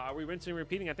 Are we rinsing and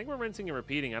repeating? I think we're rinsing and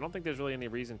repeating. I don't think there's really any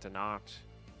reason to not.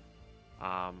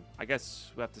 I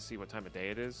guess we'll have to see what time of day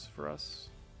it is for us.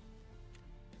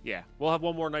 Yeah, we'll have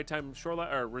one more nighttime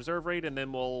shoreline or reserve raid, and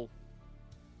then we'll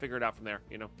figure it out from there.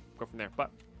 You know, go from there. But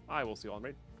I will see you all in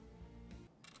raid.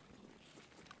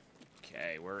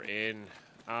 Okay, we're in.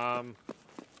 I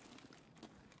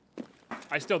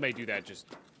still may do that, just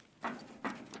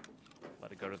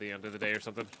let it go to the end of the day or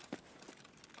something.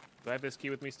 Do I have this key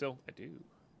with me still? I do.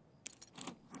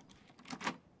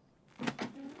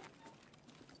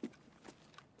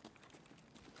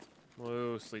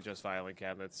 Mostly just filing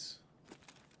cabinets,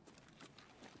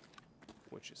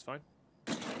 which is fine.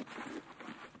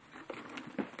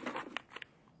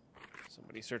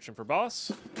 Somebody searching for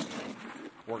boss.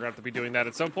 We're going to have to be doing that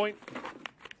at some point.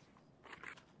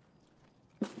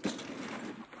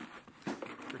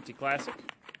 Pretty classic.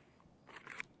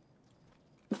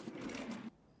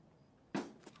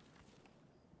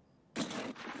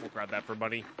 We'll grab that for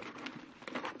money.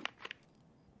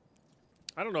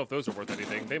 I don't know if those are worth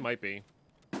anything. They might be.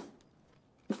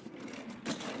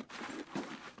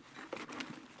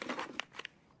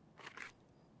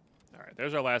 Alright,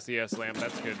 there's our last ES lamp.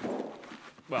 That's good.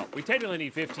 Well, we technically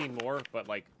need 15 more, but,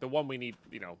 like, the one we need,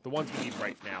 you know, the ones we need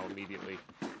right now immediately.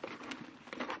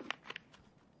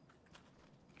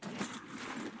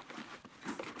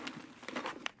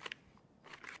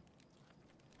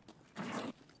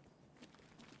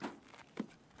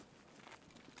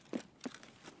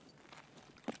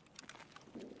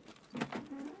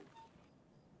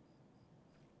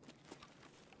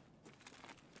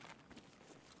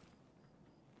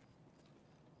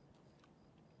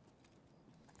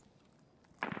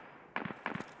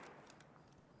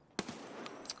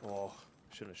 Oh,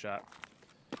 shouldn't have shot.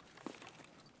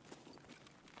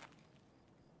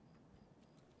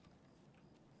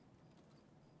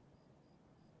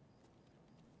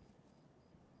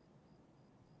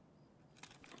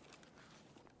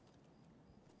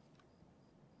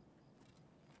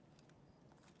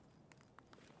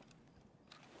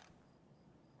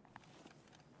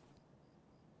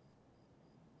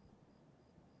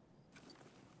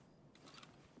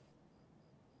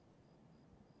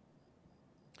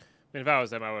 I mean, if I was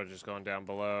them, I would have just gone down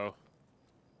below.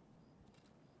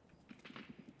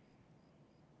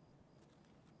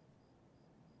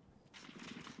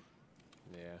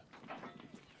 Yeah.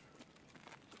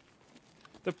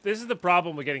 This is the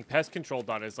problem with getting pest control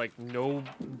done, is like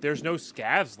there's no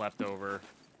scavs left over.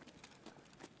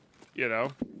 You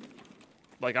know?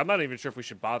 Like, I'm not even sure if we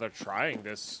should bother trying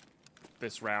this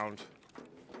round.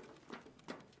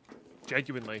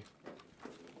 Genuinely.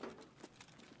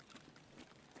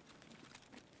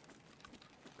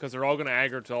 Because they're all going to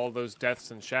aggro to all those deaths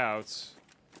and shouts.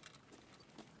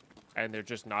 And they're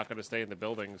just not going to stay in the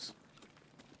buildings.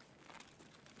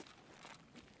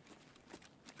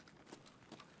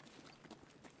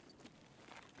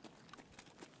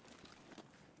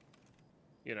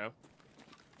 You know?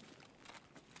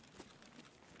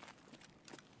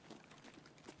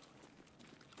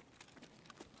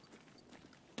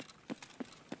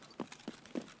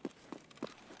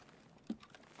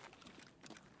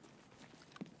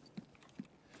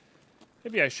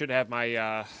 Maybe I should have my,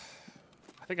 I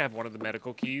think I have one of the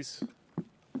medical keys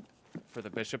for the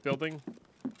Bishop building.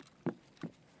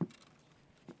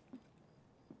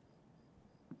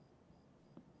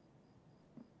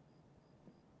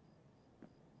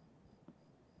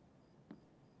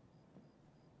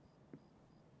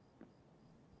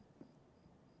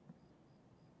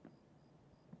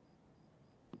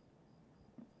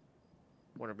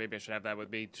 Wonder maybe I should have that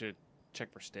with me to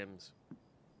check for stims.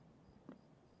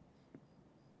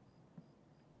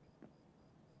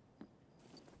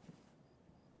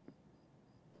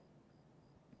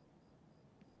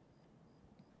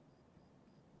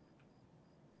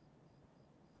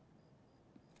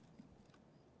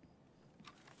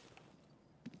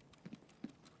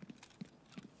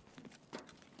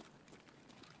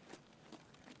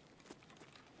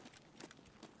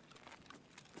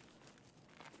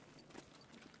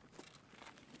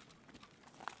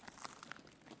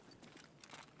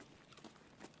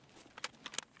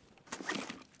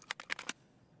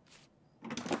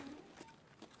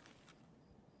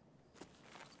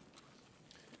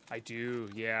 I do,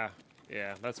 yeah.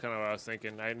 Yeah, that's kind of what I was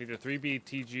thinking. I need a 3B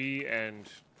TG and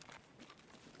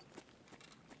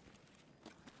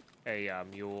a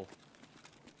mule.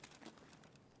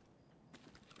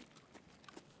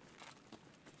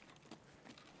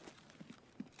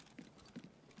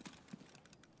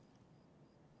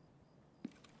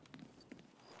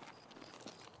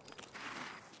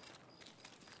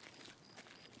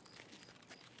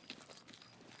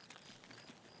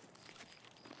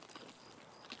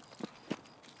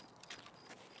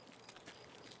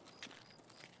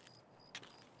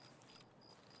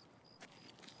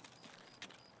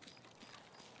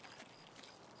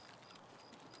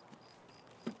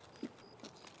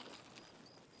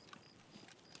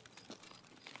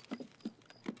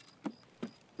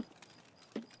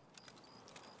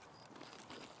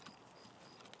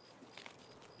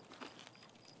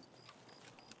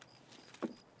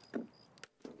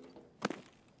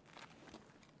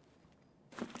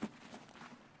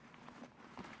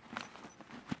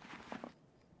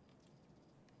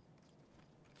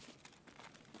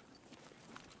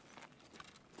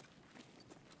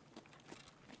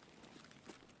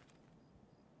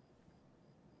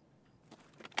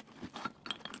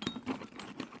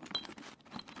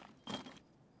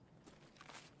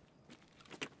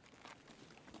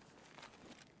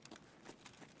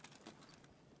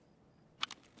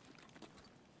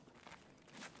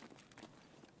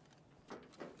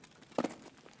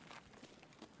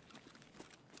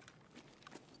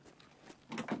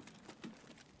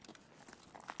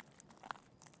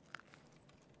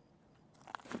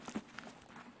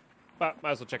 But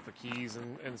might as well check for keys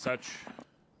and such.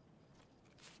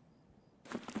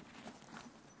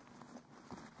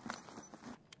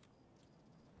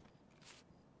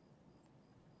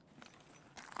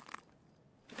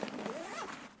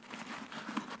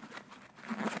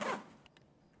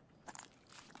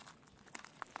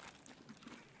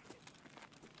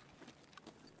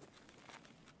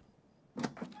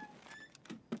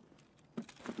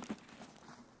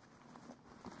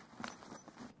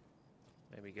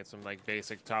 Get some like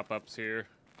basic top-ups here.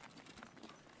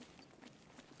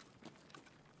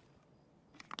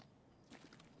 I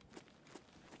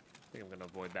think I'm gonna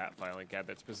avoid that filing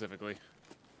cabinet specifically.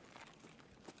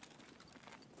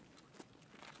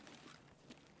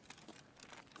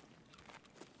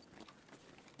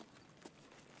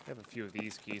 I have a few of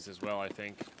these keys as well, I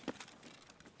think.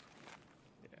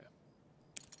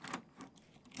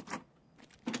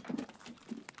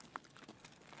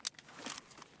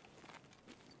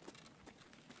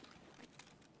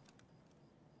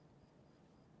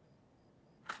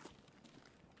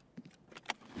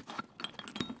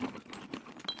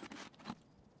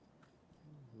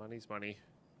 Money's money.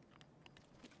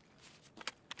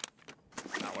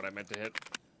 Not what I meant to hit.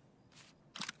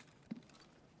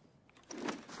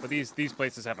 But these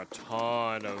places have a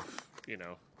ton of, you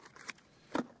know,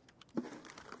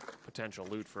 potential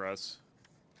loot for us.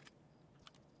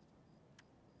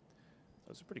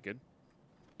 Those are pretty good.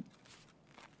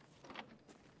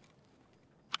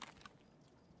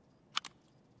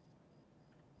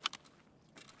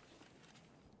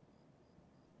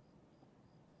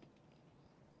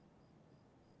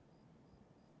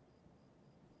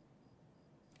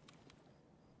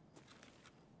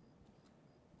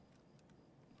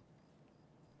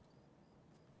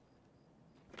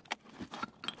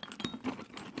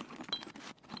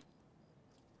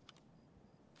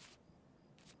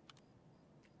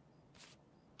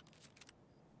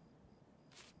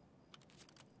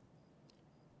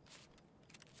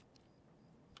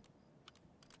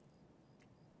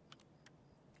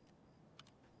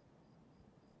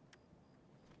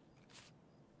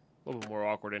 little bit more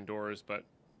awkward indoors, but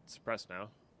it's suppressed now.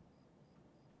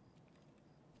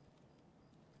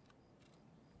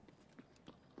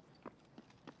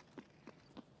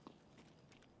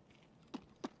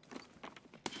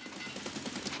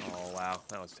 Oh, wow.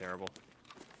 That was terrible.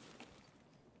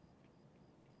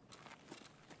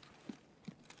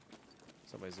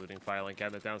 Somebody's looting filing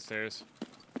cabinet downstairs.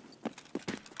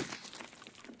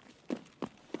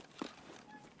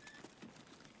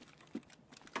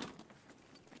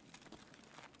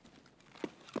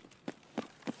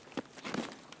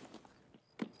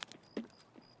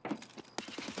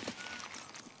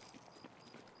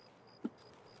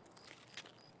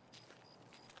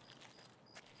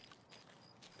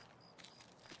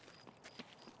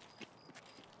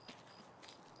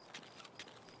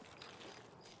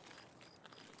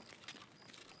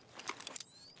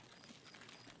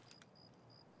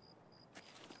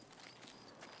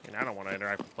 I don't want to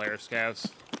interact with player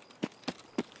scavs.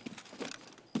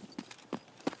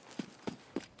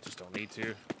 Just don't need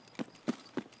to.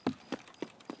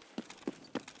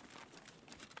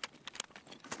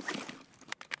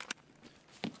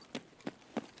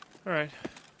 All right.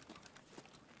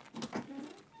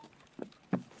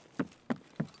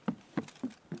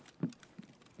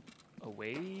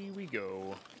 Away we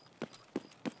go.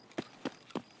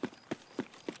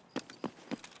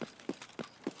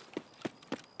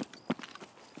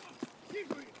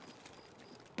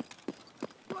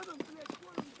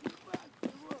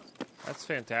 That's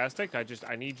fantastic.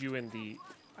 I need you in the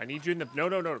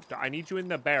no. I need you in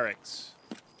the barracks.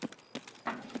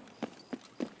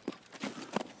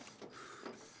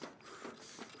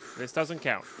 This doesn't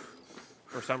count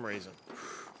for some reason.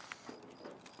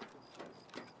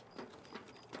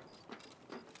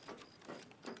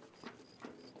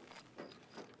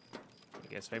 I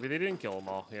guess maybe they didn't kill them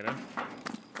all, you know?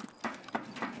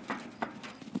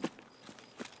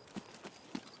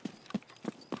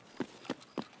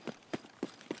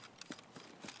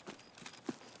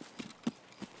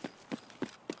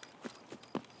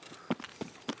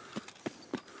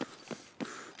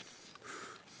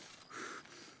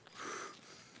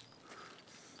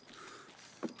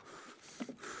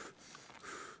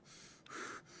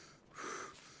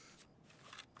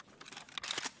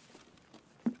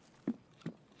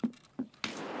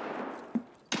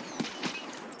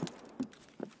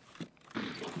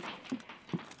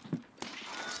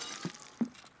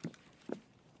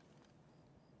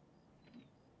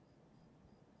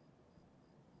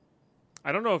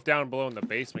 I don't know if down below in the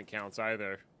basement counts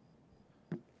either.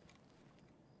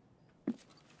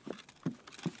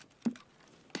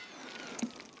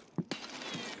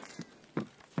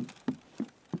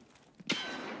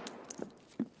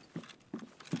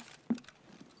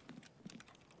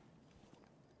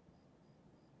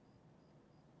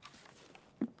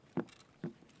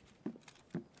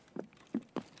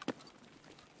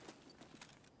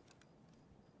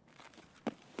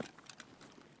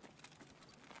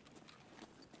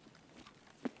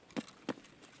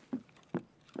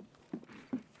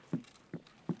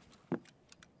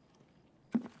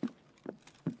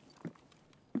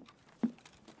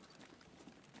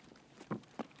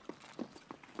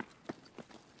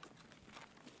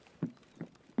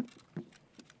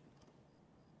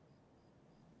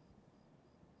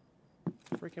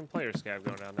 Freaking player scav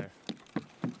going down there.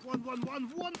 One.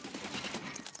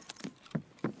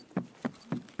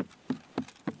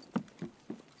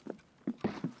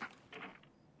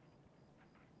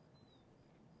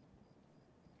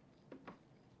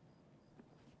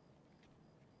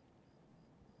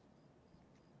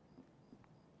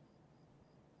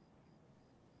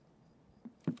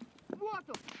 What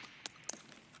the?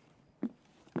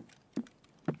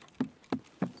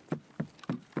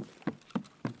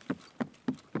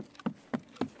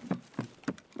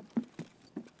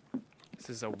 This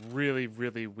is a really,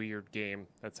 really weird game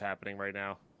that's happening right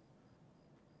now.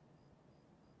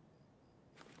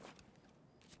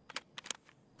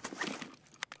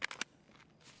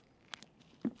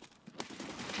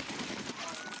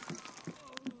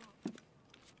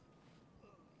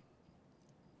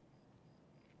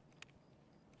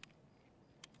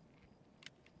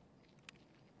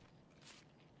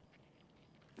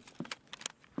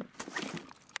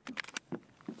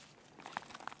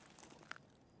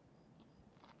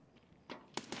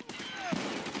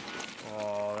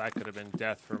 That could have been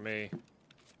death for me.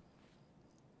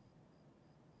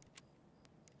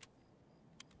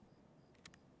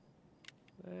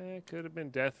 That could have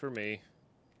been death for me.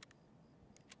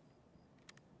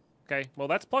 Okay, well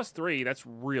that's +3. That's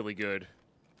really good.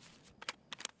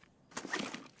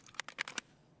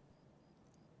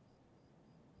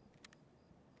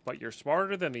 But you're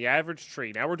smarter than the average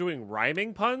tree. Now we're doing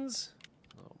rhyming puns?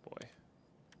 Oh, boy.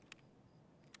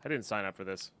 I didn't sign up for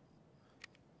this.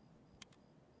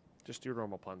 Just do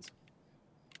normal puns.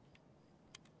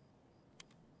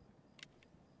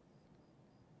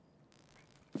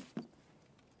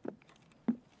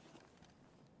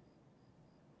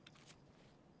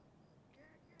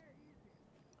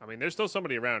 I mean, there's still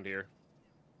somebody around here.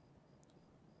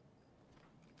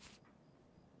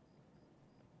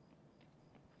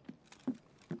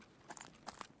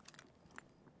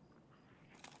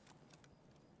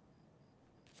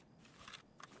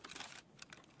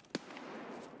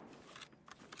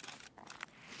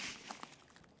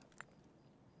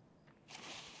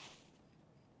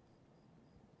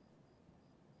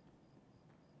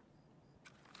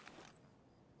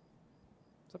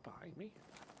 Is that behind me?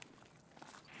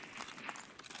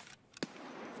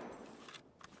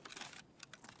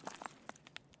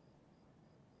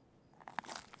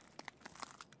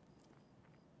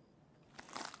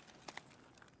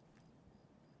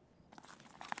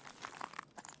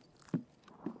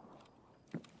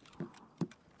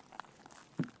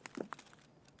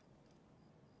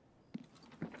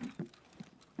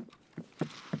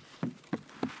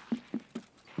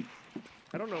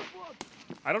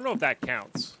 I don't know if that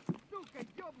counts. Сука,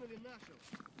 ёбнули нашу.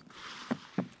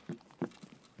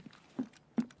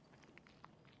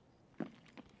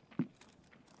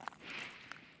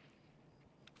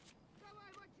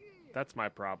 Давай, мочи! That's my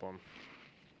problem.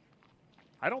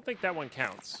 I don't think that one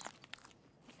counts.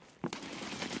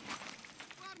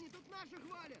 Парни, тут наших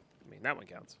валят. I mean, that one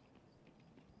counts.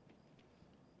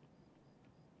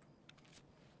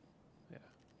 Yeah.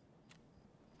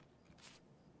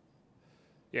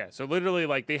 Yeah, so literally,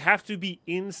 like, they have to be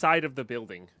inside of the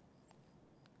building.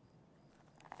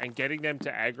 And getting them to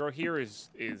aggro here is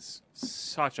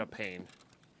such a pain.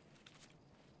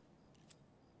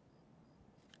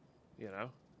 You know?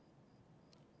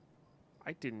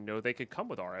 I didn't know they could come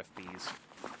with RFBs.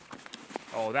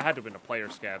 Oh, that had to have been a player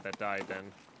scav that died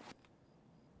then.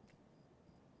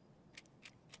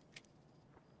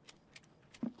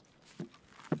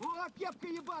 О, кепка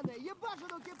ебаная, ебашу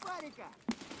на кипарика.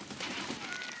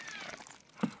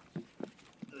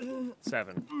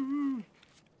 7.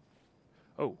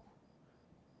 Oh.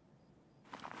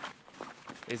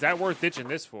 Is that worth ditching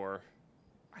this for?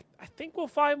 I think we'll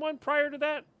find one prior to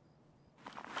that.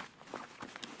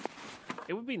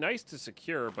 It would be nice to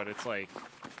secure, but it's like...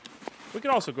 We could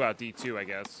also go out D2, I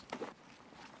guess.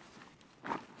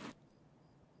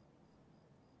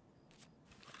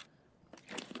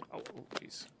 Oh,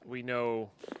 jeez. We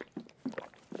know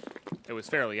it was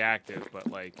fairly active, but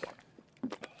like...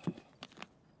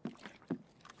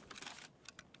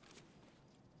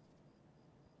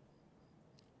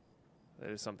 That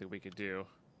is something we could do.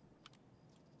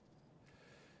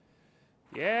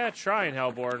 Yeah, trying,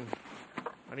 Hellborn.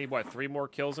 I need, what, 3 more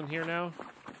kills in here now?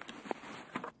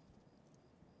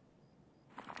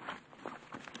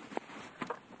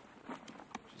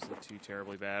 Which isn't too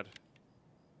terribly bad.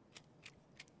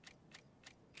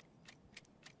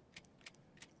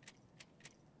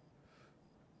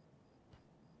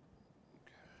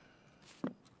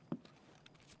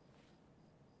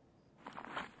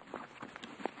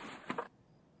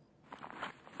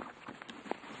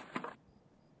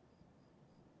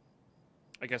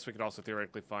 I guess we could also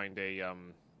theoretically find a,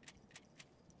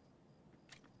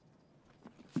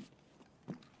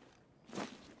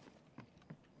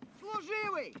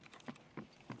 Служивый!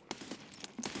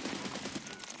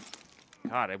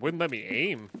 God, it wouldn't let me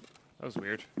aim. That was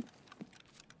weird.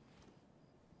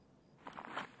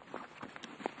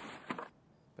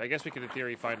 But I guess we could, in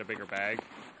theory, find a bigger bag.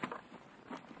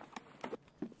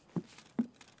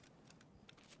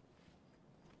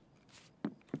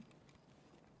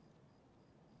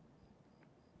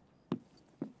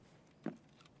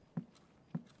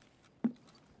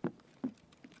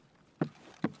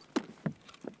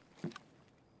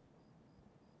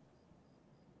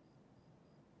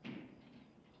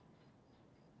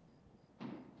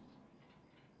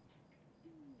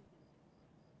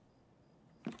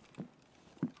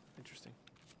 Interesting.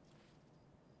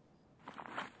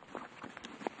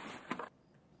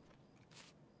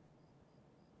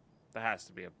 That has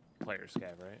to be a player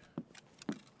scav, right?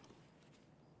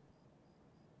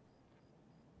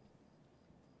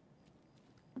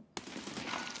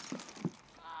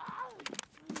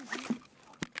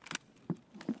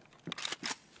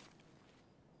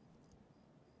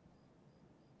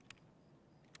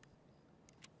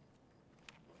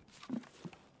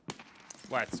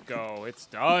 Let's go. It's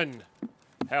done.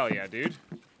 Hell yeah, dude.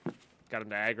 Got him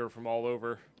to aggro from all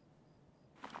over.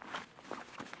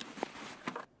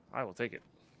 I will take it.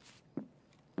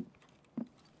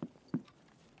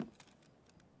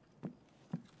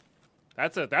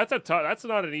 That's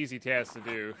not an easy task to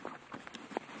do.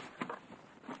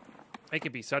 It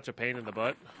can be such a pain in the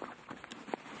butt.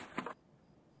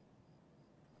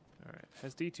 All right,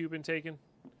 has D2 been taken?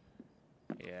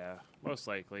 Yeah, most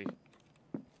likely.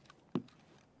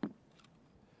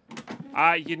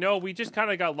 You know, we just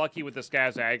kind of got lucky with the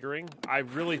scavs aggroing. I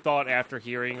really thought after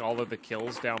hearing all of the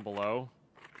kills down below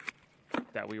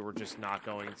that we were just not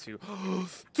going to.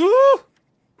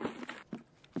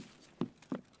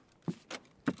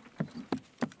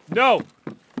 No!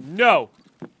 No!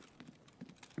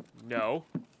 No.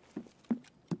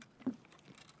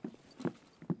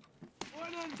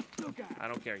 I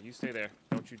don't care. You stay there.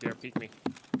 Don't you dare peek me.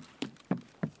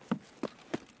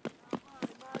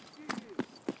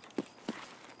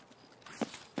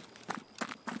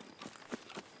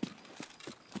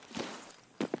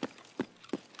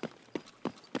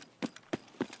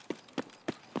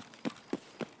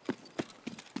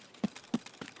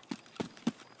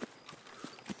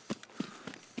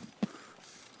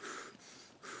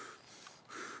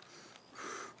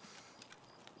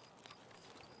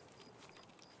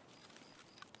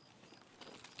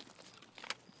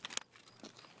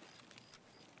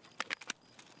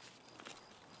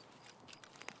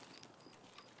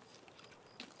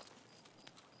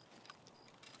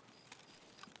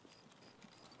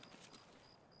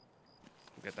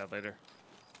 Get that later.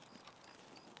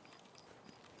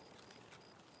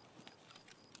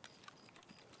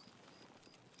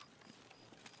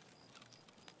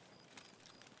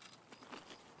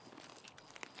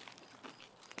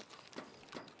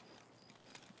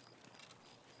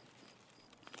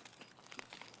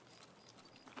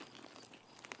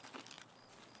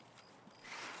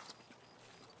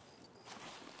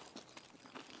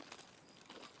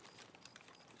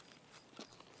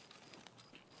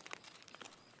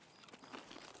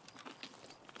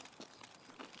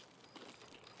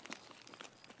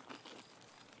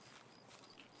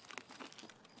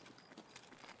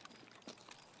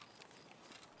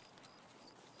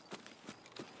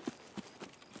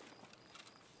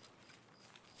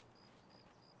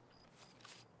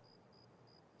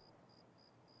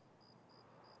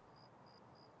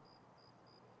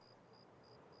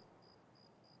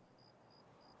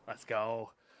 Let's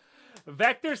go.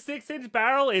 Vector 6-inch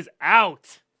barrel is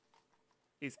out.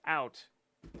 Is out.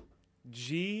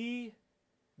 G.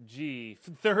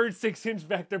 Third 6-inch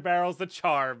vector barrel's the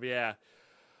charm, yeah.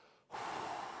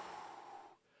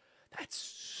 That's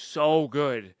so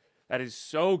good. That is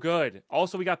so good.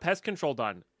 Also, we got pest control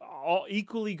done. All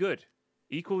equally good.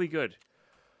 Equally good.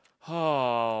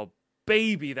 Oh,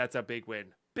 baby, that's a big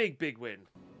win. Big win.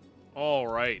 All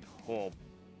right. Oh,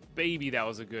 baby, that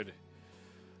was a good.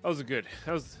 That was a good.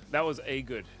 That was a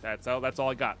good. That's all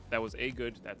I got. That was a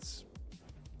good. That's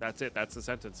it. That's the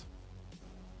sentence.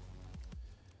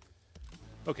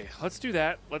 Okay, let's do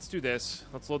that. Let's do this.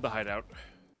 Let's load the hideout.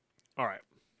 All right.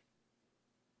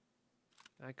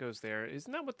 That goes there.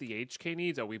 Isn't that what the HK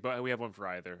needs? Oh, we have one for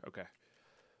either. Okay.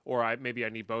 Or maybe I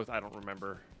need both. I don't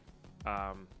remember.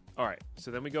 All right.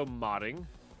 So then we go modding.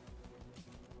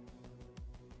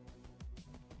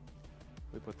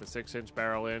 We put the 6-inch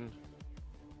barrel in.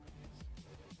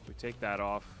 We take that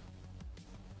off.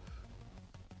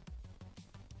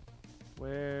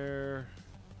 Where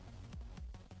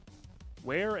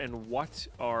and what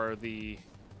are the...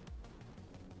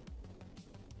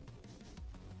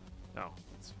 Oh,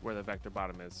 it's where the vector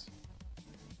bottom is.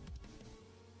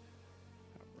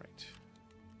 Right.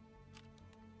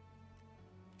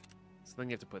 So then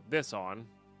you have to put this on.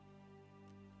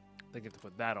 Then you have to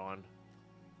put that on.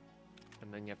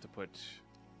 And then you have to put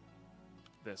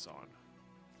this on.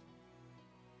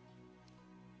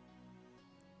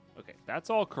 Okay, that's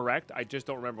all correct. I just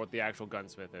don't remember what the actual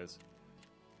gunsmith is.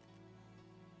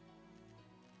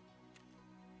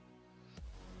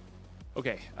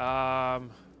 Okay,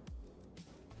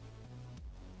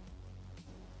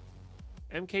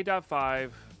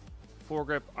 MK.5,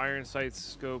 foregrip, iron sights,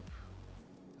 scope,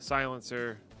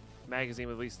 silencer, magazine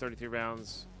with at least 33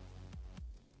 rounds.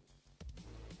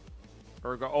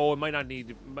 Ergo, oh, it might not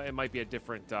need, it might be a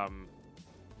different,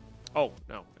 oh,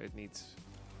 no, it needs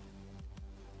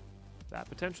that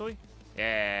potentially?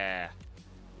 Yeah,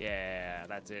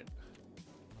 that's it.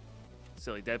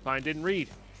 Silly Deadpine didn't read.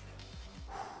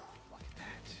 Look at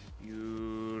that.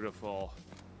 Beautiful.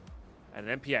 And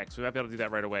an MPX. We might be able to do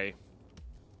that right away.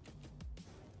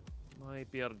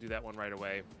 Might be able to do that one right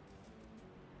away.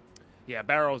 Yeah,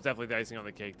 barrel is definitely the icing on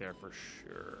the cake there for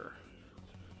sure.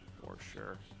 For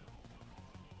sure.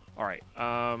 All right.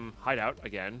 Hideout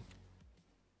again.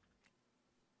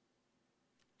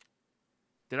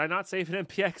 Did I not save an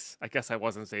MPX? I guess I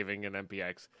wasn't saving an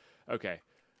MPX. Okay.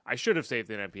 I should have saved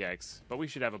an MPX, but we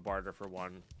should have a barter for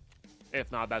one.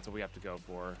 If not, that's what we have to go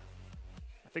for.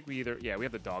 I think we either... Yeah, we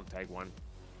have the dog tag one.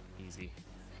 Easy.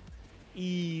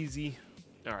 Easy.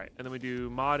 All right, and then we do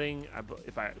modding.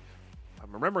 If I'm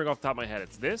remembering off the top of my head,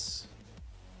 it's this,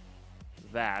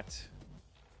 that,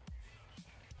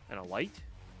 and a light.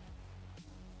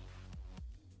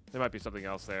 There might be something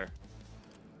else there.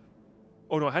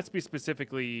 Oh, no, it has to be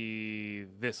specifically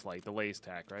this light, the lace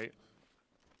tack, right?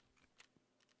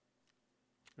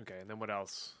 Okay, and then what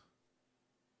else?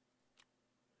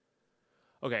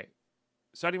 Okay,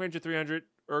 sighting range of 300,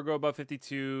 ergo above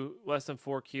 52, less than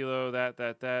 4 kilo,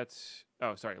 that.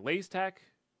 Oh, sorry, lace tack,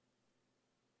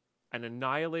 an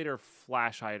annihilator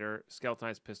flash hider,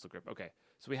 skeletonized pistol grip. Okay,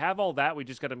 so we have all that. We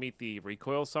just got to meet the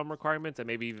recoil sum requirements and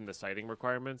maybe even the sighting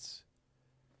requirements.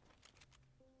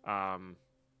 Because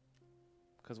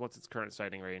what's its current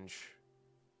sighting range?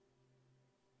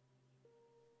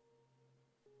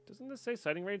 Doesn't this say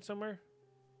sighting range somewhere?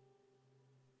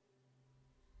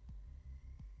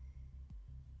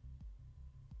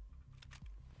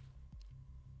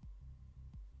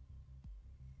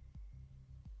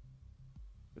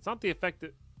 It's not the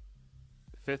effective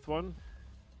fifth one.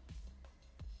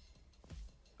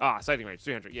 Ah, sighting range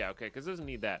 300. Yeah, okay, because it doesn't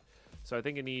need that. So I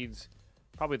think it needs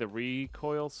probably the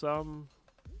recoil sum.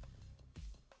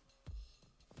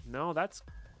 No, that's...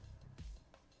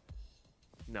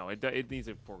 No, it needs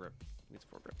a foregrip. It needs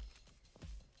a foregrip.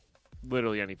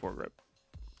 Literally any foregrip.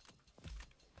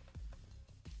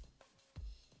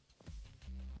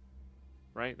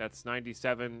 Right? That's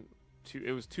 97.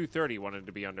 It was 230 wanted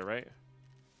to be under, right?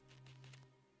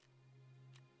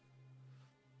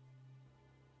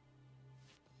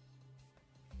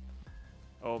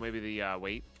 Oh, maybe the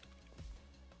weight.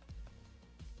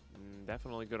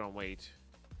 Definitely good on weight.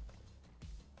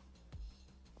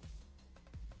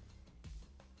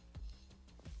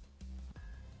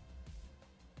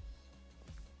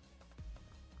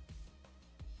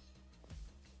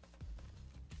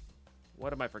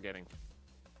 What am I forgetting?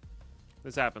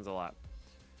 This happens a lot.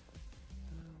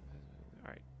 All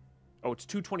right. Oh, it's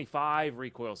 225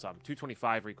 recoil sum.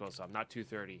 225 recoil sum, not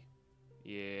 230.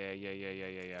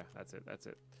 Yeah. That's it. That's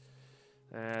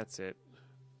it.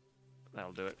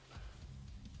 That'll do it.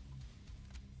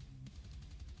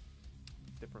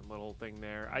 Different little thing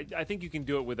there. I think you can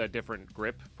do it with a different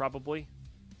grip, probably.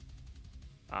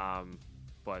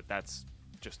 But that's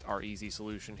just our easy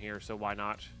solution here, so why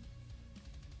not?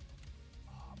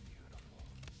 Oh, beautiful.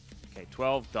 Okay,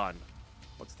 12, done.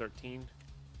 What's 13?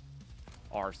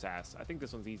 RSAS. I think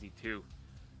this one's easy, too.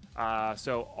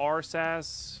 So,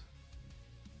 RSAS...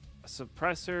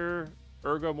 suppressor,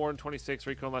 ergo more than 26,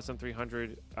 recoil less than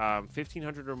 300,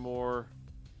 1500 or more,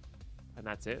 and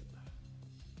that's it.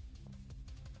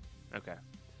 Okay,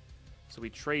 so we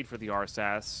trade for the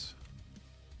RSAS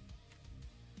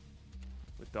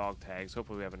with dog tags.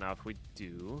 Hopefully we have enough. We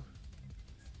do.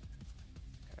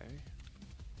 Okay.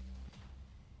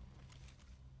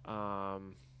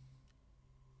 And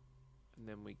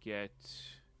then we get...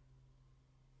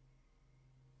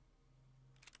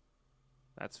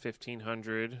 That's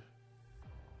 1500.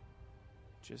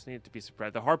 Just need it to be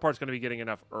spread. The hard part's going to be getting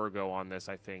enough ergo on this,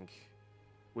 I think.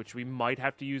 Which we might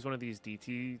have to use one of these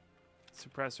DT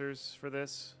suppressors for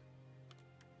this.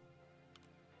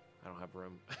 I don't have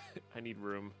room. I need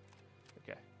room.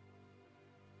 Okay.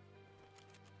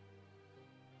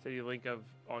 Send you a link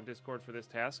on Discord for this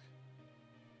task.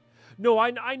 No,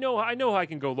 I know I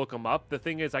can go look them up. The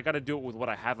thing is, I got to do it with what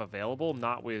I have available,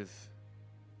 not with...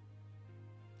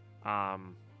 Oh,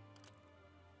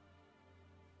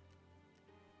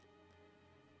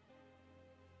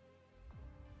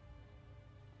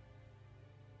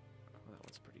 that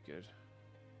one's pretty good.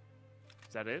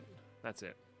 Is that it? That's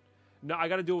it. No, I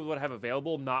got to do it with what I have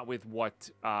available, not with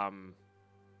what I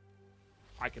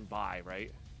can buy,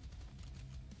 right?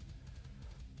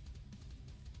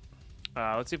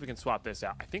 Let's see if we can swap this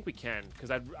out. I think we can, because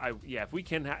yeah, if we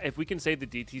can save the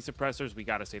DT suppressors, we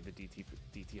got to save the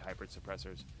DT hybrid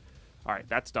suppressors. All right,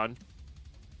 that's done.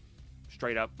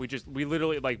 Straight up, we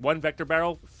literally like one vector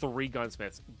barrel, 3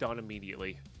 gunsmiths, done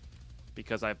immediately,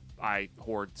 because I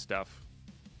hoard stuff.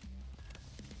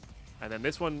 And then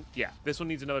this one, yeah, this one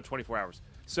needs another 24 hours.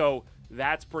 So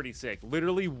that's pretty sick.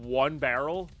 Literally one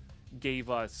barrel gave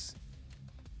us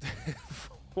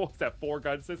what was that? 4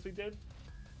 gunsmiths we did?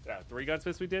 Yeah, 3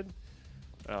 gunsmiths we did.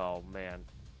 Oh man,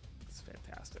 it's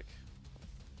fantastic.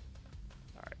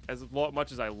 All right, as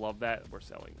much as I love that, we're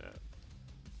selling that.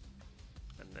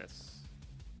 And this.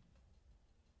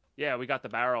 Yeah, we got the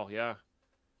barrel. Yeah.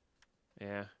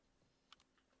 Yeah.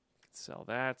 Sell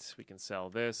that. We can sell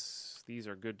this. These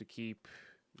are good to keep.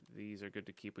 These are good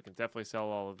to keep. We can definitely sell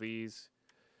all of these.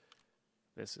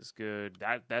 This is good.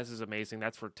 This is amazing.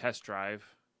 That's for test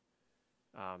drive.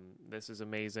 This is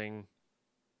amazing.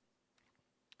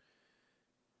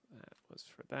 That was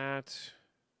for that.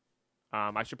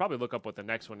 I should probably look up what the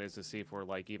next one is to see if we're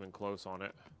like even close on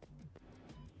it.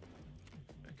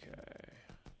 Okay.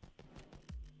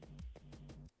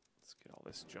 Let's get all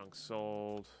this junk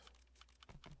sold.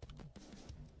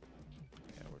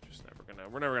 Yeah,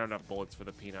 we're never gonna have enough bullets for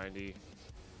the P90.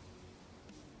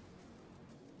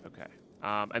 Okay.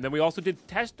 And then we also did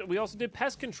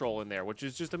pest control in there, which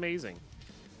is just amazing.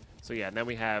 So yeah, and then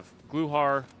we have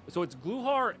Gluhar. So it's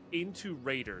Gluhar into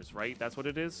Raiders, right? That's what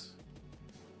it is?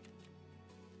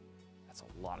 That's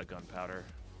a lot of gunpowder.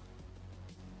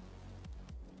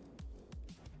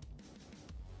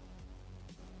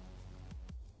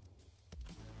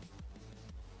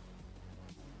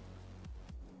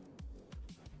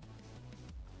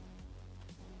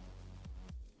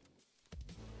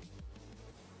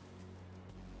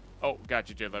 Oh, got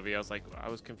you, J. Levy. I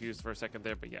was confused for a second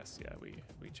there, but yes, yeah, we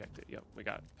checked it. Yep, we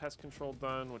got pest control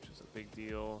done, which is a big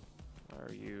deal. Why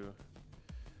are you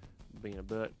being a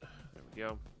butt? There we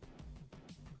go.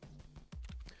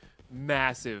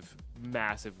 Massive,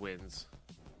 massive wins.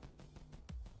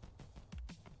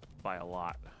 By a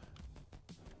lot.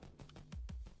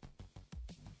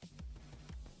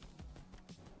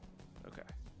 Okay.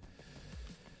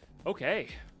 Okay.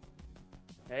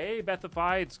 Hey,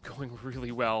 Bethify, it's going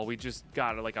really well. We just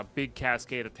got like a big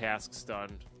cascade of tasks done,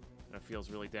 and it feels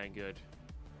really dang good.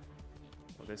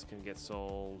 Well, this can get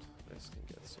sold. This can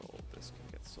get sold. This can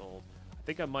get sold. I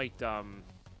think I might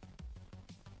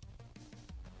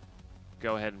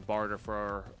go ahead and barter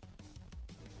for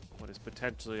what is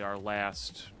potentially our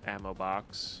last ammo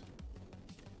box.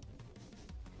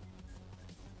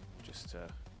 Just to...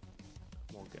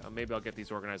 maybe I'll get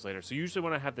these organized later. So usually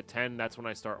when I have the 10, that's when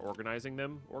I start organizing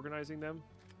them.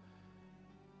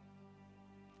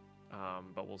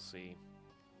 But we'll see.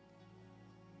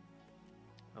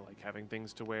 I like having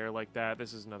things to wear like that.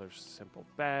 This is another simple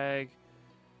bag.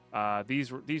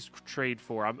 These trade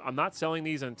for. I'm not selling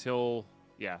these until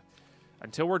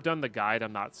we're done the guide.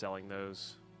 I'm not selling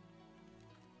those.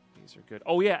 These are good.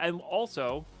 Oh yeah, and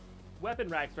also, weapon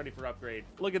rack's ready for upgrade.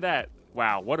 Look at that!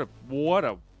 Wow, what a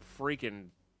freaking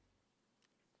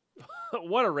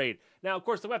what a raid. Now, of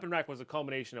course, the weapon rack was a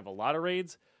culmination of a lot of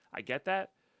raids. I get that,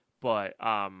 but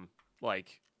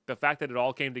like the fact that it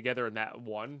all came together in that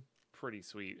one, pretty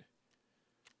sweet.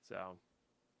 So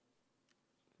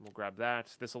we'll grab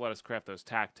that. This will let us craft those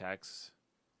tac-techs,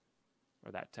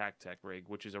 or that tac-tech rig,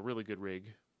 which is a really good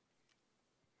rig.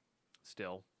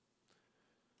 Still,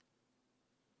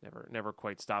 never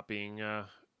quite stop being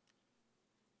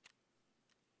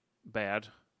bad.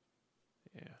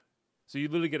 Yeah. So you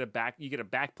literally get a back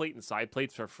plate and side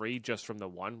plates for free just from the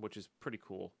one, which is pretty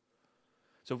cool.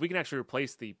 So if we can actually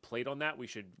replace the plate on that, we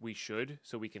should,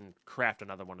 so we can craft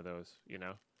another one of those, you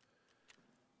know.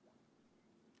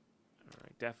 All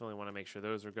right, definitely want to make sure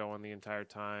those are going the entire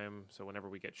time. So whenever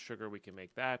we get sugar, we can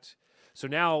make that. So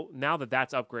now that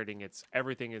that's upgrading,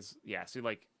 everything is, yeah. See,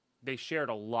 like they shared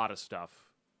a lot of stuff.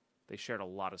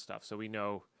 So we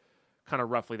know kind of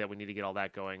roughly that we need to get all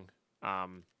that going.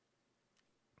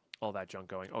 All that junk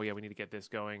going. Oh yeah, we need to get this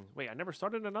going. Wait, I never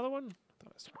started another one? I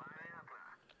thought I started another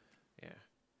one. Yeah.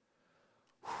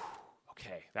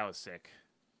 Okay, that was sick.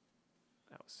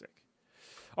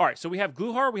 All right, so we have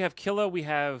Gluhar, we have Killa, we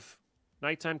have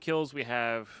Nighttime Kills, we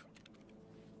have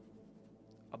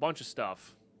a bunch of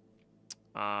stuff.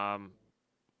 Let's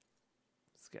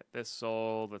get this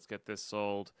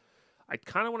sold. I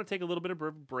kind of want to take a little bit of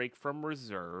a break from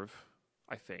Reserve,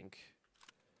 I think.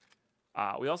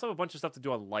 We also have a bunch of stuff to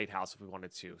do on Lighthouse if we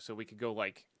wanted to. So we could go,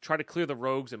 like, try to clear the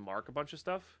rogues and mark a bunch of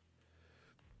stuff.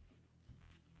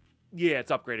 Yeah,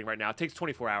 it's upgrading right now. It takes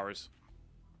 24 hours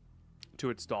to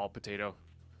install, Potato.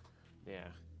 Yeah.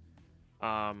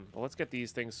 Well, let's get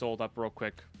these things sold up real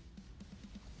quick.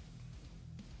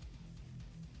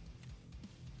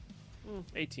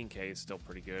 18K is still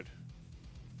pretty good.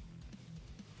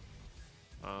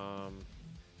 I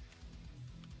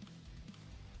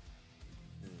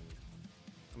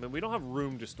mean, we don't have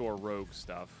room to store rogue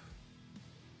stuff,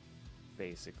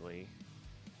 basically.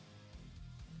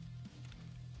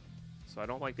 So I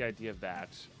don't like the idea of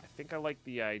that. I think I like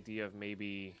the idea of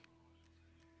maybe...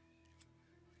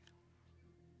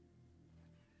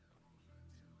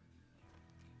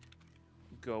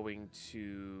 going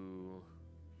to...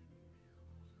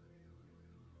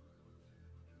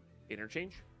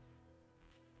 interchange?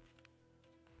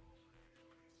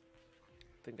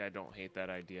 I think I don't hate that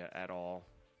idea at all.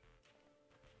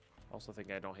 Also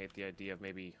think I don't hate the idea of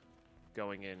maybe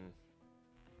going in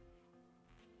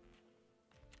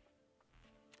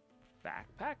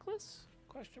backpackless?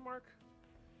 Question mark.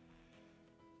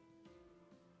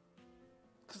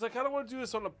 Because I kind of want to do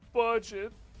this on a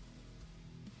budget.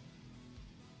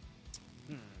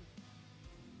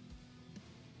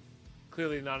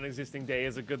 Clearly, a non-existing day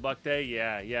is a good luck day.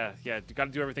 Yeah. You got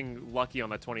to do everything lucky on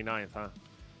the 29th, huh?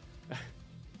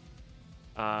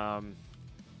 I'm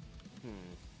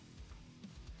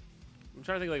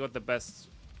trying to think like what the best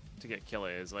to get Killa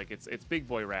is. Like it's big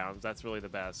boy rounds. That's really the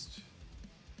best.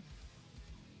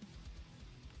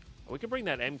 We could bring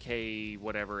that MK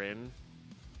whatever in.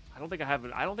 I don't think I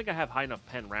have high enough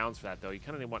pen rounds for that though. You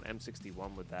kind of want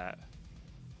M61 with that.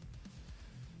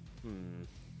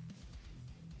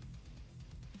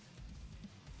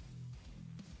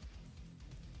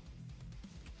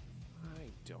 I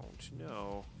don't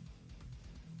know.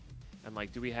 And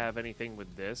like, do we have anything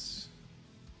with this?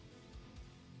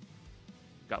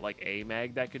 Got like a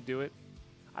mag that could do it.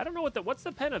 I don't know what's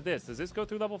the pen of this. Does this go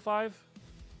through level 5?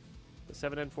 The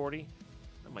 7N40?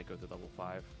 That might go through level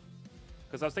 5.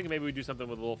 Because I was thinking maybe we do something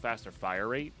with a little faster fire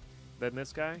rate than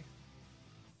this guy.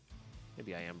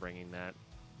 Maybe I am bringing that.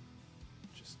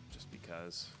 Just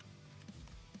because.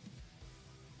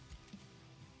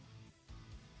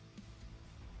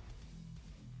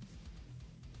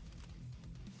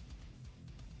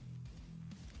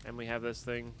 And we have this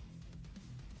thing.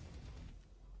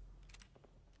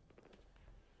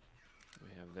 We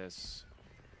have this.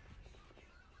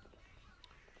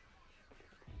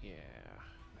 Yeah,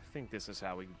 I think this is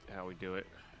how we do it.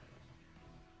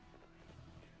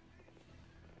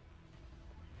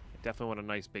 I definitely want a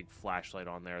nice big flashlight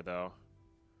on there, though.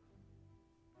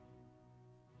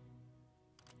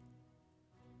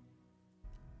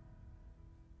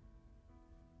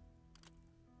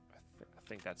 I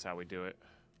think that's how we do it.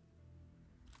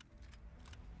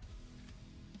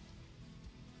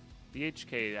 The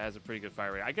HK has a pretty good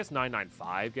fire rate. I guess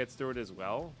 995 gets through it as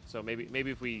well. So maybe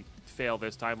if we fail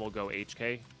this time, we'll go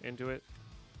HK into it.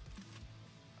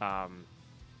 But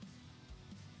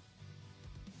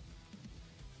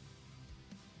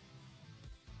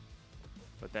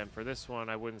then for this one,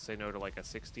 I wouldn't say no to like a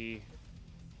 60.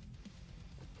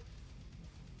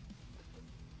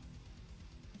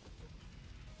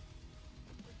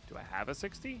 Do I have a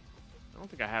 60? I don't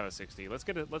think I have a 60. Let's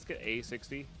get a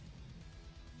 60.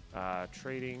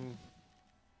 Trading.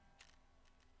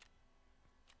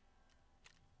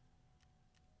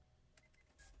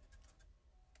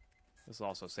 This will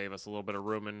also save us a little bit of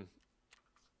room in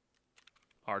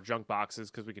our junk boxes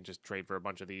because we can just trade for a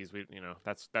bunch of these.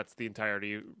 That's the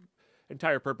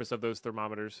entire purpose of those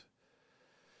thermometers.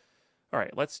 All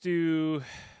right, let's do.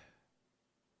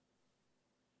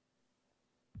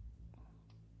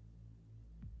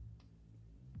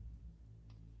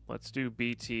 Let's do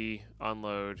BT,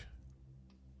 unload,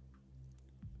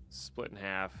 split in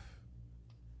half,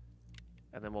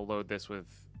 and then we'll load this with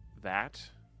that.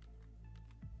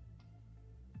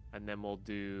 And then we'll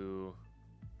do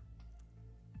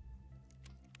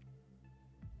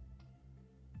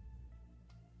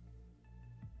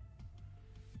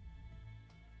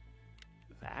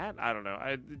that? I don't know.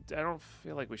 I don't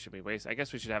feel like we should be wasting. I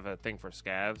guess we should have a thing for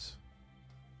scavs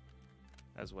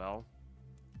as well.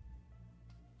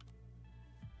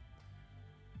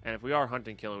 And if we are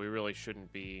hunting killer, we really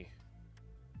shouldn't be.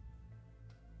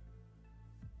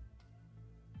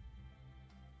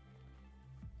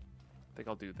 I think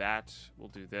I'll do that. We'll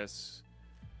do this.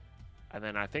 And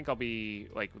then I think I'll be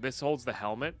like, this holds the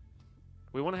helmet.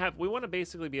 We want to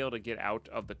basically be able to get out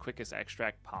of the quickest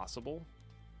extract possible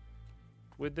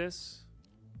with this.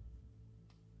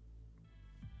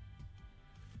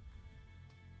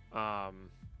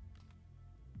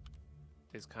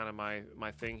 Is kind of my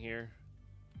thing here.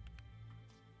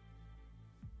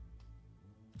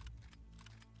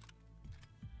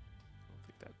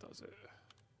 Does it?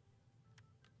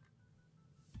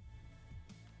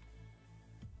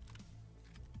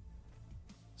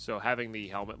 So having the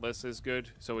helmetless is good.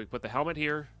 So we put the helmet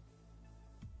here.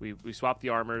 We swap the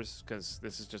armors because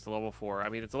this is just a level 4. I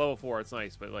mean, it's a level 4. It's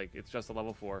nice, but like it's just a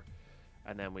level 4,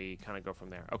 and then we kind of go from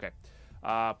there. Okay.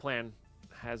 Plan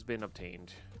has been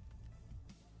obtained.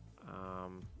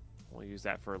 We'll use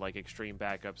that for like extreme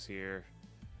backups here.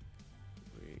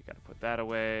 We got to put that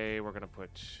away. We're gonna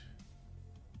put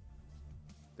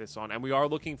this on, and we are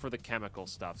looking for the chemical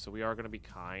stuff, so we are going to be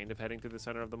kind of heading to the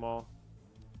center of the mall.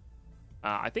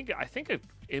 I think an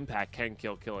impact can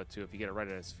kill it too if you get it right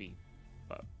at his feet.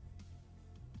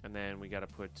 And then we got to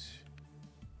put.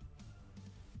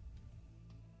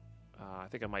 I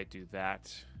think I might do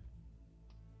that,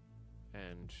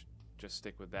 and just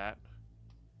stick with that.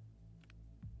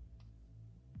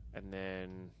 And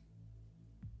then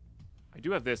I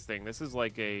do have this thing. This is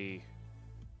like a...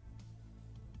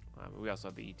 we also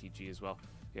have the ETG as well.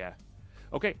 Yeah.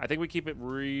 Okay, I think we keep it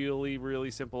really,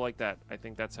 really simple like that. I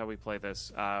think that's how we play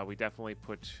this. We definitely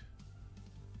put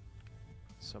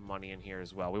some money in here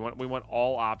as well. We want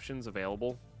all options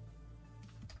available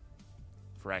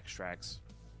for extracts,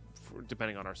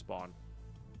 depending on our spawn.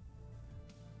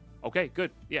 Okay,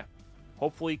 good. Yeah.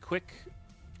 Hopefully quick.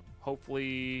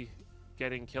 Hopefully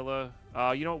getting killer.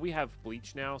 You know what? We have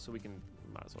bleach now, so we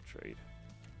might as well trade.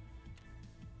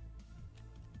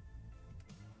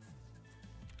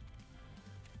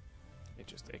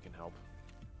 It can help.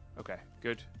 Okay,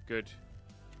 good.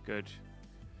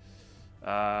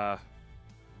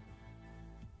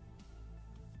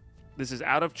 This is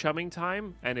out of chumming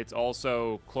time, and it's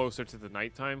also closer to the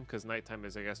nighttime, because nighttime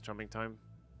is, I guess, chumming time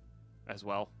as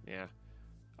well. Yeah.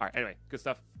 All right, anyway, good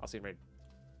stuff. I'll see you in raid.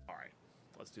 All right,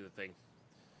 let's do the thing.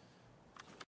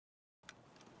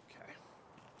 Okay.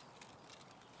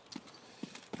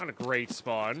 Not a great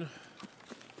spawn.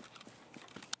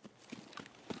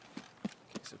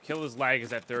 So killer's lag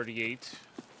is at 38.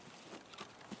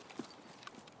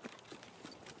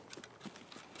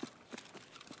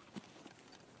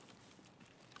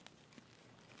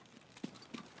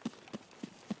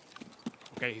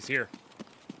 Okay, he's here.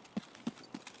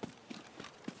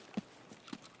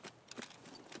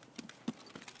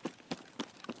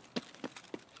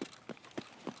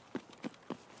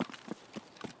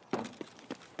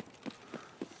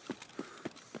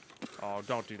 Oh,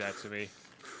 don't do that to me.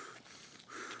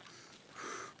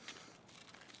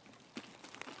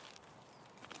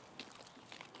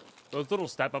 Those little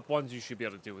step-up ones you should be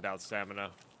able to do without stamina.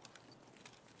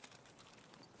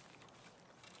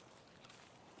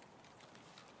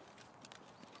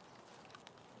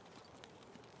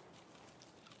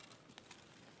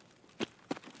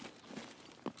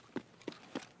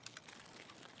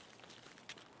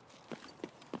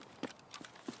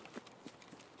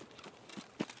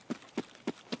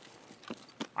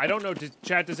 I don't know.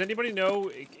 Chat, does anybody know?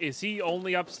 Is he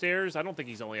only upstairs? I don't think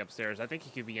he's only upstairs. I think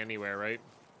he could be anywhere, right?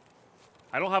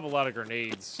 I don't have a lot of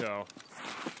grenades, so...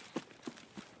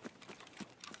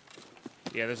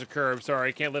 Yeah, there's a curb. Sorry,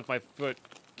 I can't lift my foot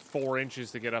 4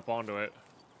 inches to get up onto it.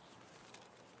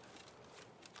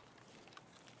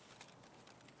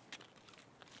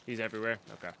 He's everywhere?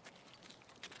 Okay.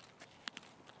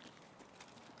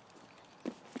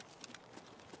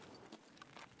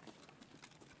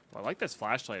 Well, I like this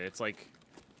flashlight. It's like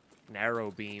narrow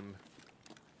beam.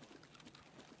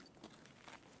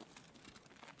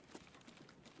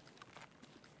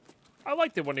 I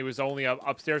liked it when he was only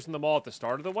upstairs in the mall at the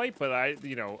start of the wipe, but I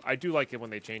do like it when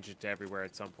they change it to everywhere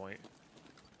at some point.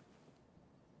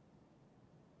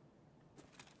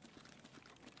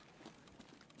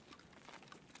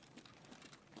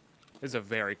 This is a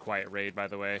very quiet raid, by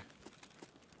the way.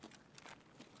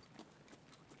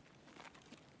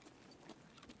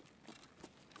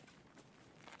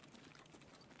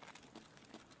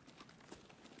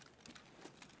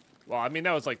 Well, I mean,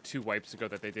 that was like 2 wipes ago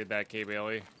that they did that, K.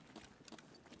 Bailey.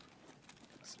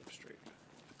 Straight.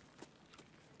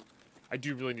 I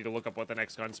do really need to look up what the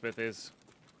next gunsmith is.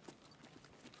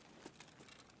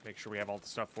 Make sure we have all the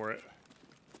stuff for it.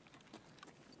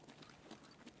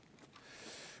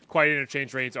 Quiet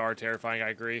interchange raids are terrifying, I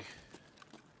agree.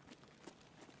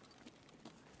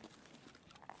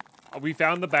 We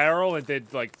found the barrel and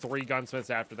did like 3 gunsmiths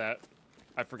after that.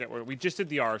 I forget where. We just did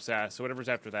the RSAS, so whatever's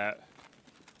after that.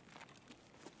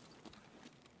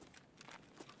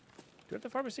 Do you have the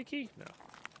pharmacy key? No.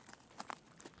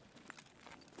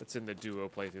 It's in the duo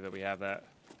playthrough that we have that.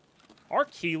 Our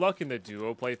key luck in the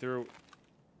duo playthrough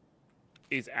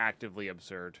is actively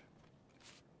absurd.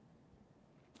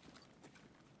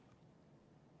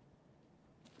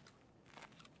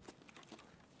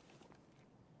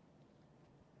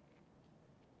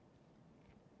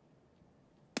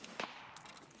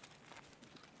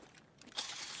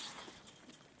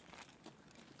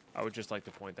 I would just like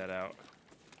to point that out.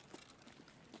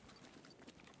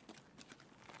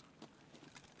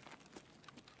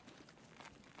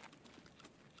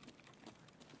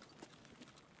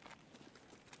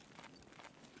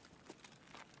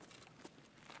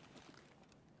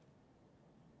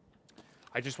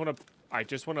 I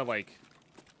just wanna like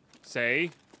say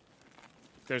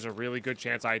there's a really good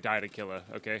chance I die to Killa,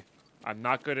 okay? I'm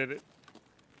not good at it.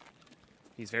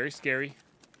 He's very scary.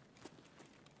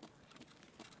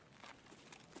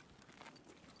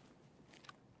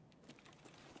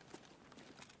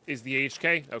 Is the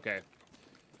HK? Okay.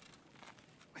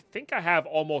 I think I have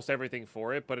almost everything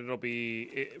for it, but it'll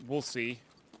be... we'll see.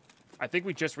 I think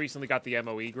we just recently got the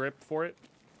MOE grip for it.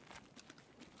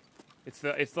 It's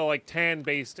the like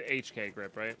tan-based HK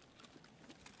grip, right?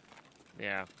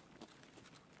 Yeah.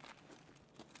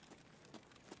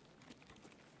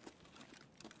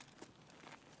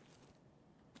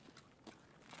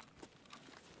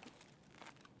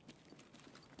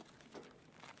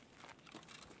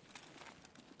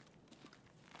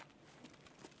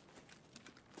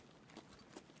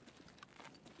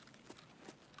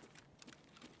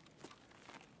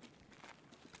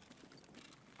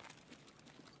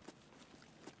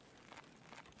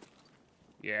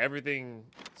 Yeah, everything...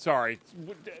 Sorry.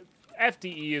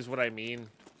 FDE is what I mean.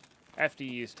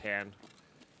 FDE is tan.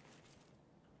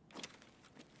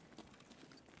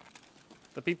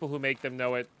 The people who make them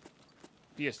know it.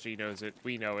 PSG knows it.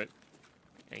 We know it.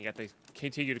 And yet they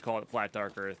continue to call it flat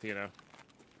dark earth, you know.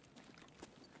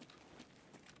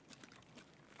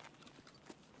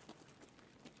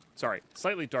 Sorry,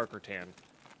 slightly darker tan.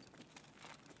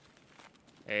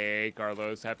 Hey,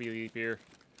 Carlos. Happy leap year.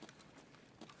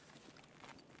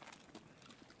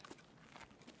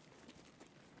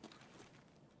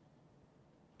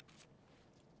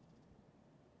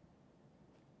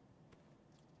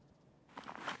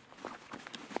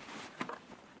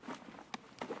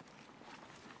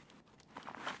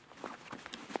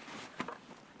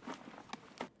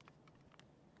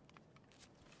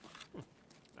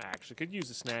 I actually could use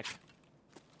a snack.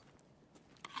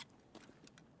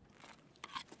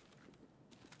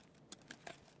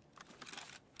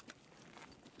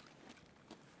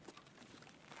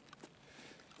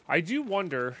 I do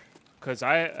wonder, because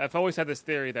I've always had this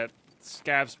theory that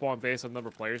scavs spawn based on number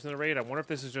of players in the raid. I wonder if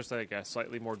this is just like a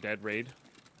slightly more dead raid.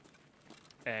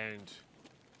 And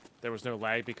there was no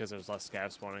lag because there was less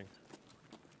scav spawning.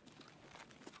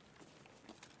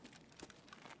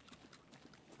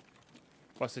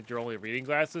 Busted your only reading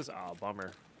glasses? Oh,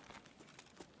 bummer.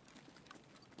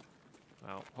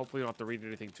 Well, hopefully you don't have to read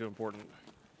anything too important.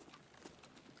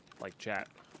 Like chat.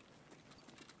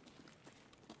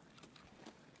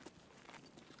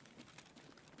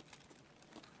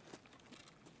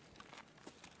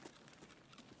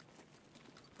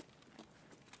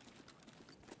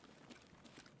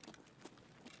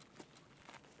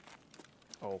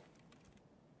 Oh.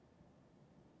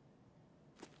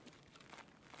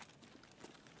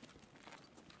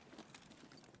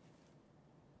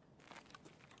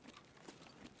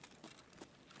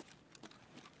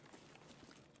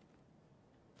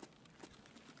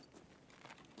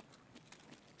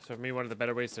 So for me, one of the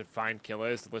better ways to find Killa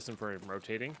is to listen for him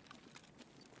rotating.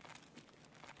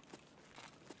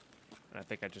 And I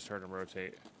think I just heard him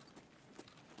rotate.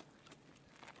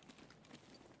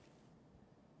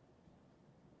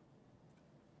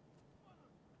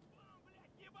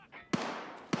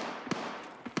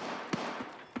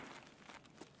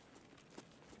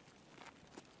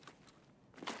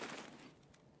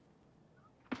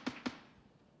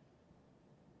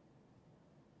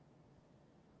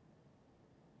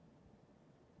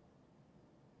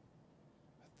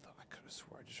 I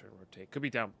swear I just heard him rotate. Could be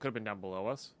down. Could have been down below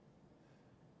us.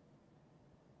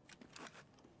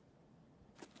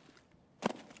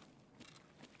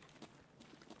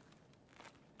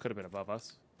 Could have been above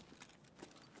us.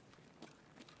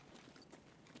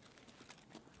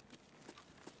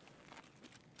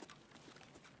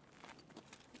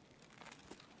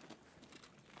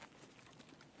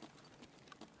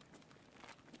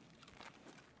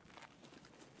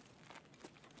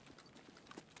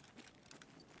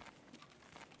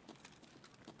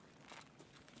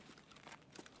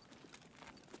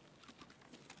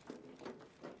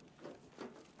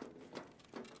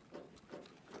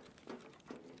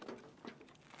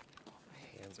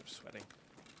 Are sweating.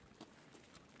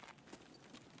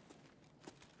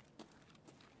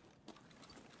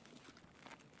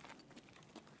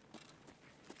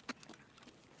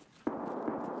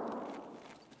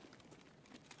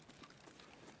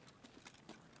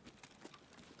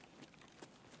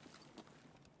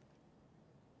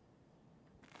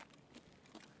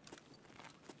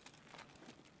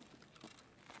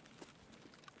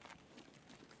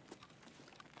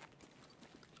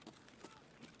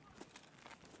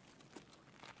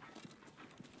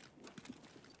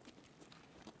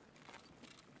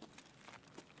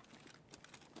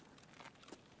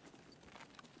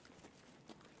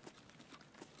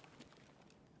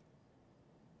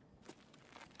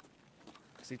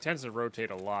 He tends to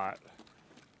rotate a lot.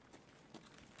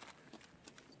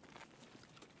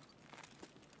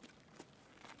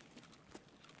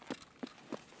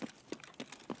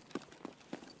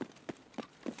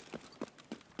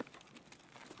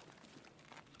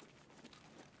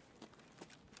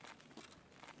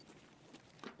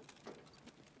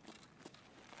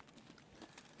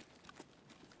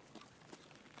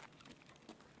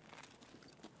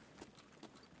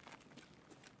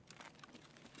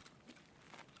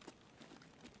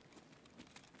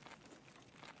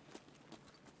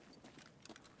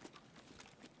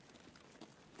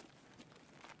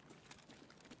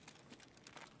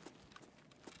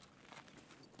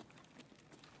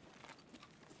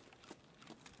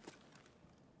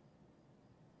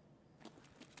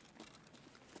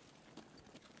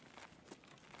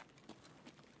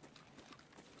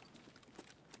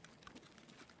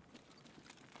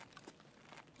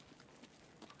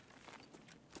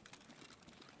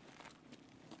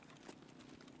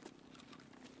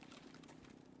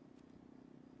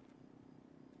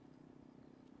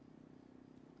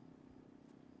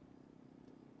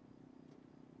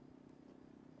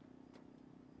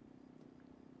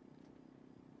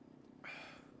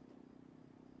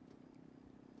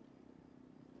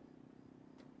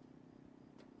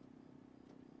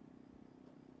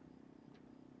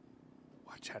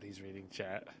 Watch how he's reading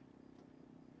chat.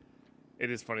 It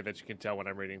is funny that you can tell when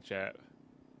I'm reading chat.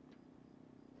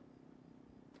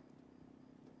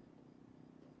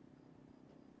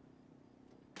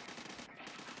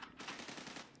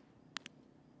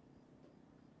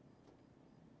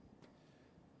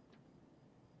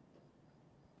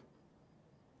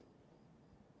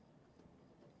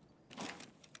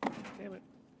 Damn it.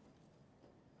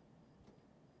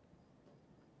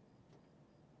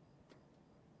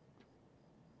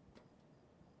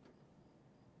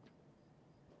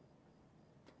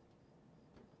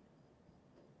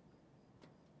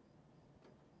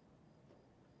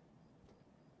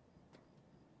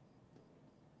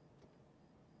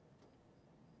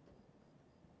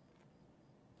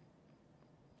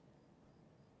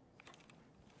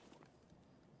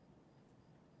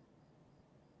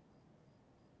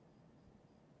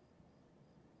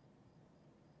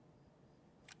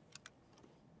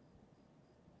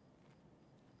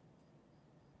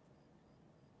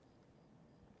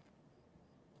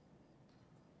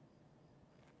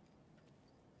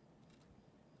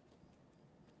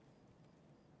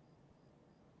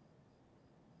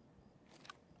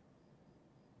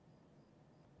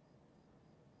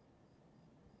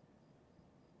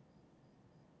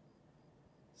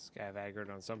 Scav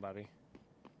aggroed on somebody.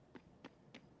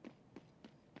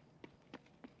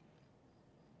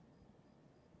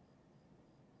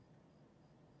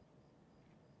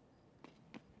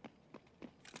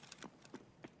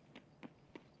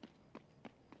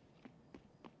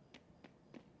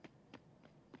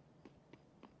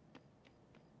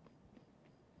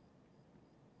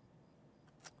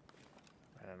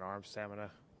 And an arm stamina. I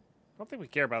don't think we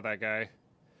care about that guy.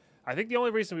 I think the only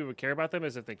reason we would care about them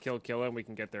is if they kill him, we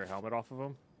can get their helmet off of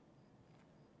them.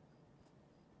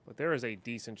 But there is a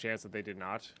decent chance that they did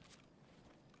not.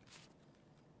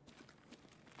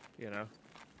 You know?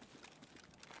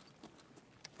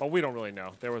 But we don't really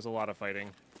know. There was a lot of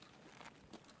fighting.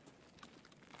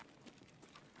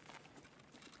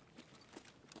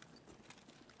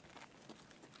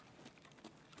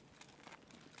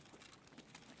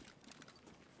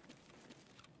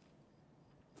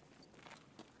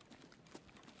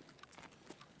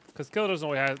 Because Killer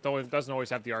doesn't always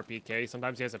have the RPK.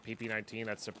 Sometimes he has a PP-19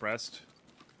 that's suppressed.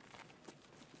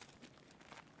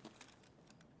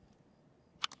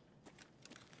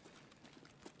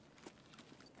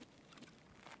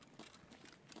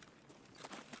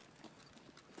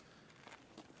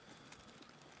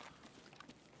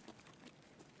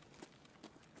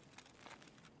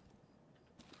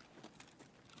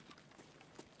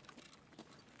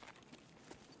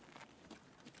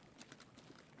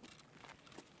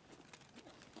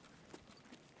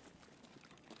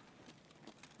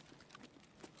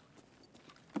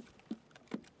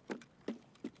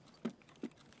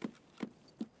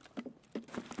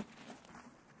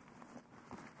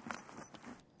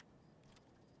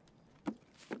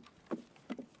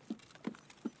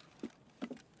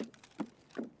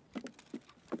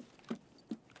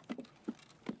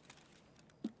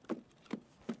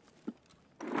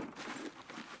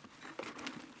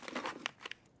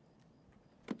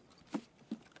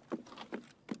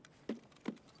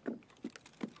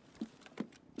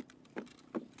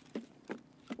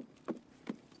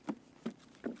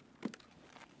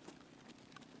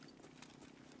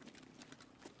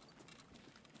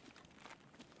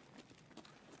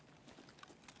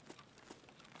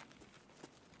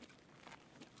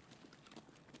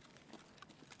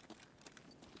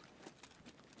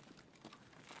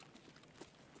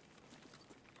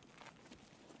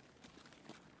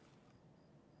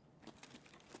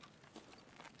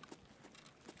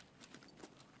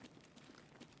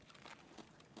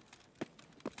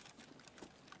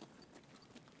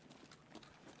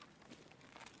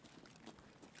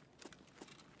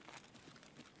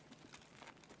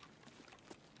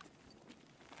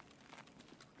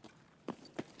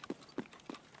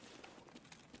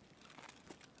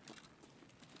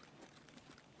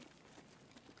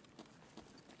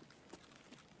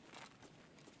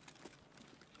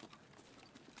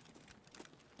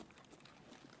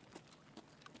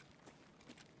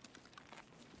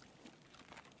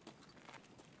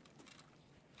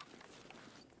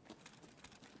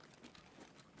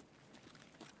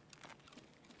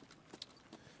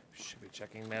 Should be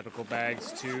checking medical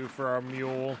bags too for our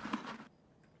mule.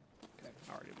 Okay,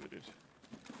 already looted.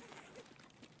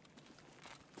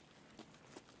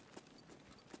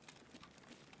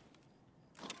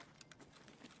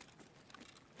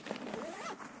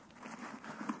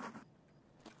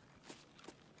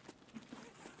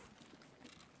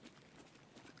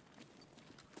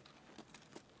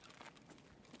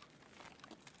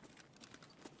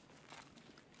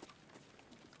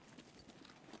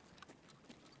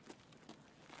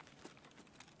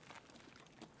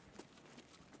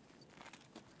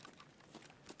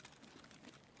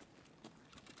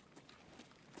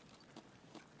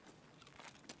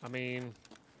 mean,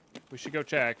 we should go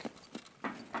check.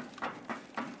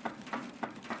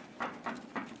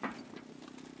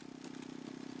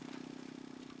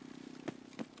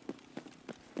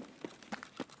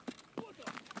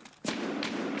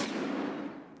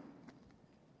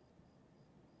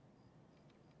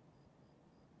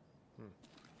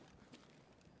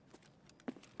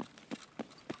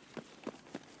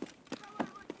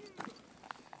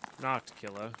 Knocked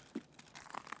killer.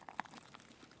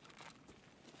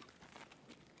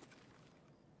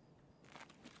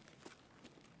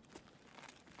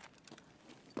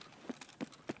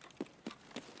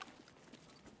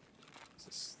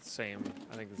 It's the same.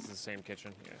 I think this is the same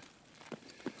kitchen. Yeah.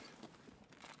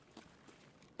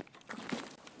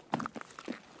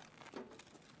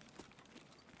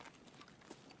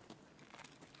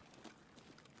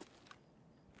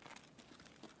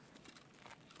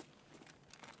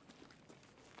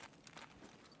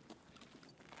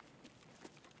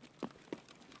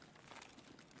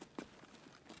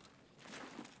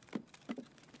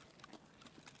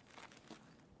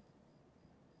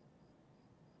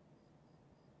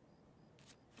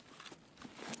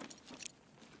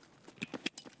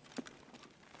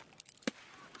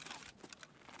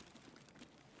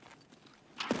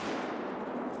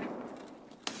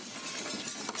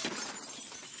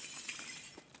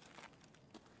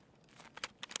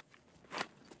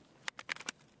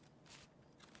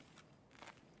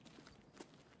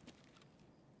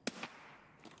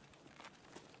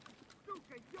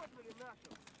 Сука, ёбнули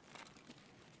нашу!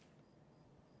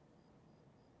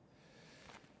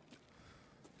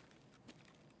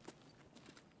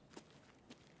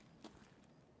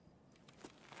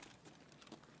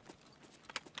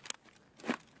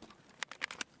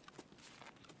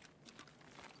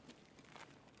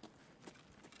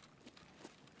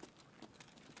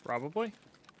 Probably.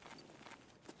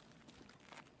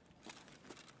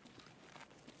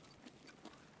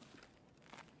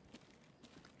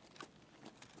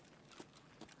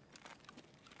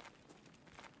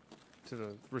 To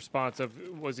the response of,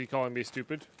 was he calling me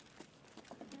stupid?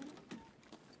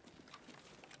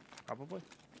 Probably.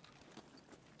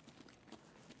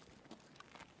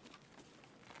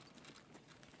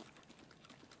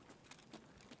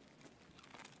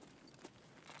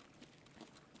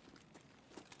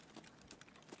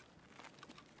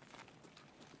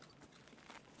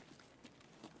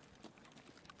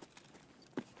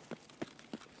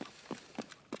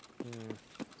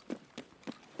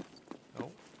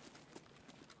 No.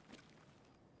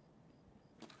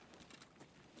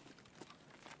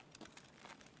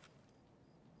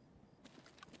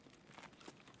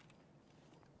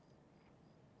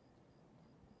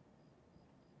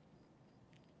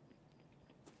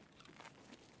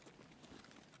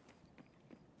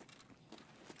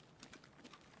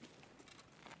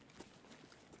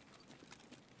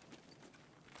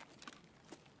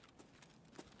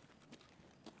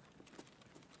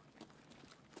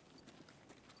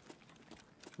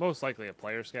 Most likely a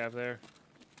player scav there.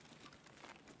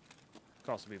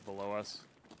 Could also be below us.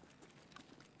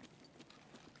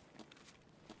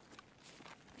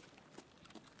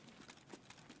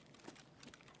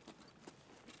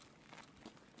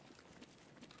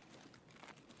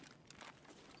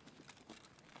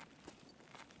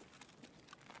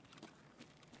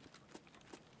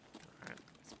 Alright,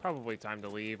 it's probably time to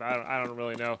leave. I don't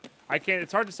really know. I can't.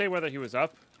 It's hard to say whether he was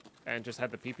up and just had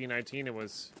the PP-19 and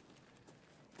was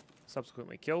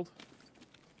subsequently killed,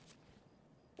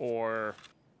 or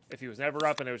if he was never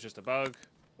up and it was just a bug,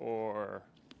 or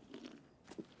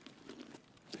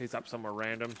he's up somewhere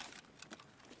random.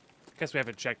 Guess we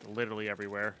haven't checked literally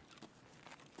everywhere.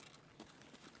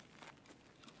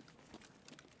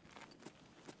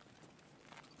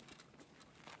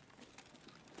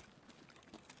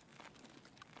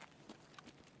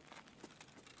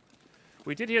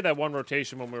 We did hear that one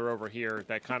rotation when we were over here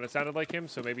that kind of sounded like him,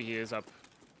 so maybe he is up.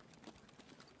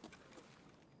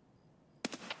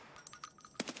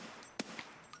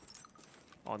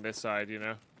 On this side, you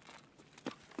know.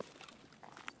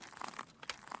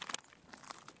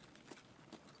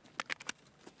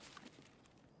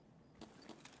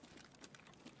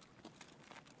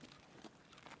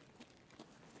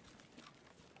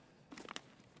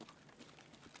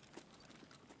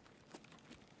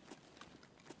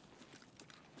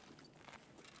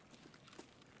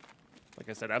 Like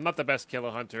I said, I'm not the best killer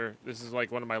hunter. This is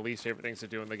like one of my least favorite things to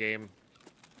do in the game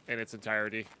in its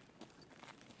entirety.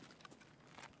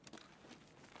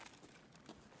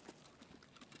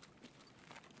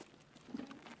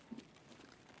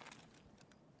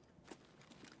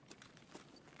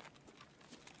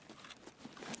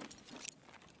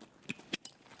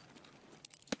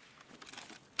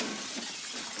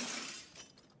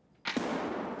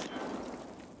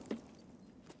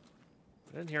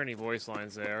 I didn't hear any voice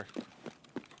lines there.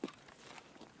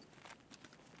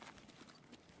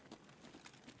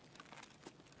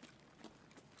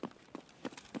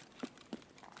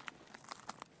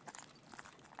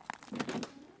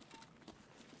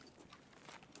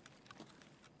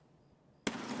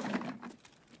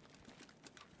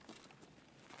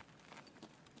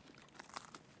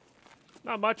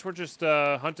 Not much. We're just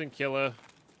hunting killer.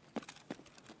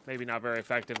 Maybe not very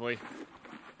effectively,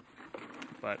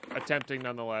 but attempting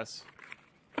nonetheless.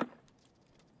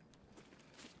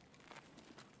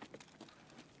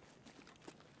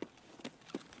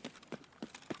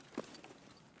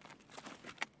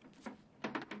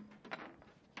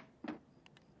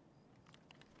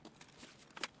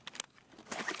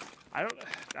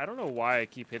 I don't know why I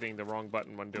keep hitting the wrong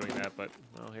button when doing that, but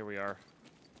well, here we are.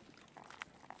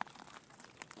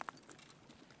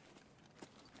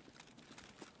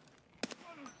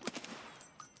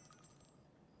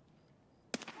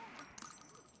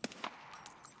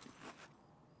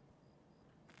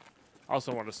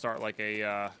 Also want to start like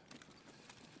a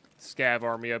scav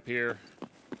army up here.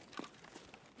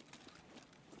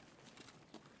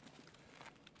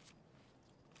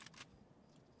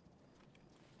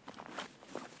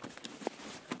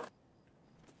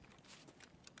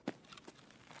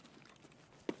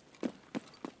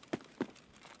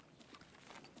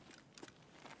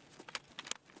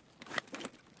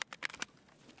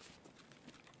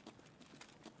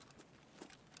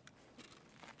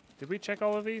 Did we check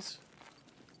all of these?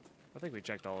 I think we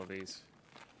checked all of these.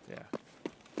 Yeah.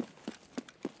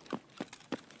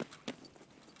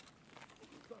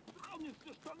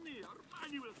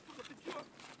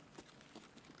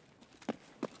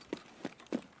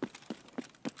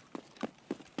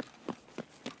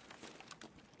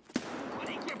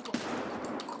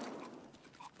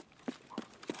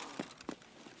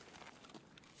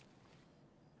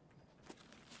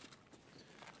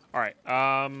 All right.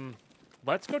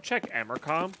 Let's go check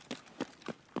Emercom.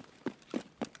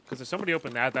 Because if somebody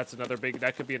opened that, that's another big.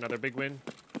 That could be another big win.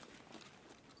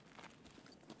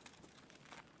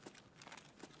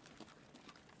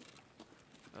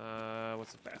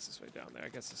 What's the fastest way down there? I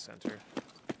guess the center.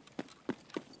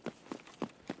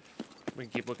 We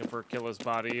can keep looking for Killa's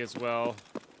body as well.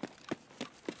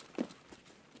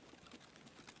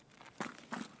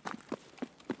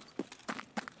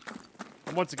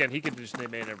 And once again, he could just, they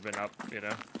may have never been up, you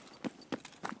know.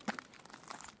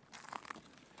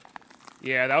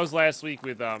 Yeah, that was last week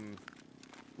with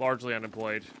largely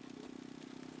unemployed.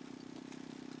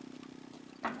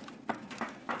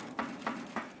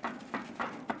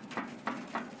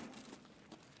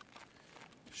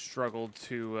 Struggled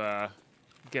to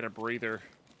get a breather.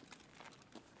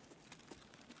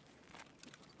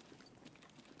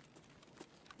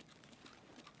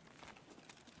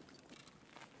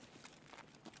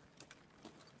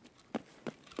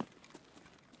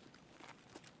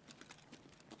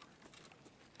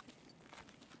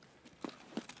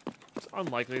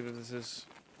 Unlikely that this is...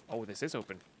 Oh, this is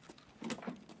open.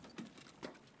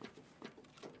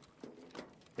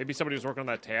 Maybe somebody was working on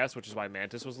that task, which is why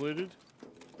Mantis was looted.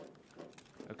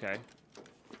 Okay.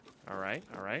 Alright,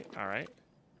 alright, alright.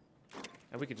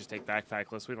 And we could just take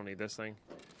backpackless. We don't need this thing.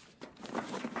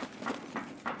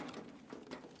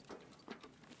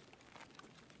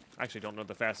 I actually don't know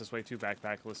the fastest way to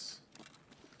backpackless.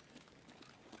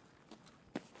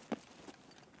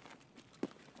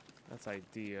 That's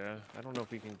idea. I don't know if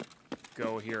we can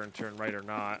go here and turn right or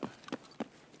not.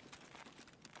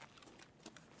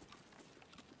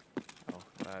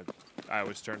 Oh, I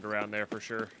was turned around there for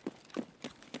sure.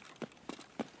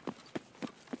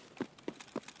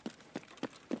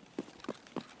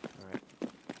 Alright.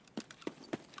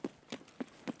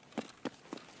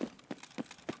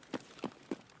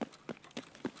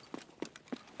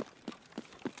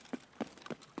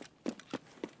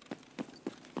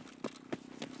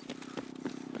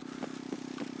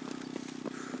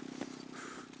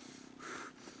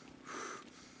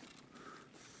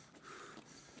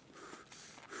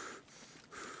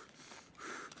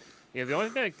 Yeah, the only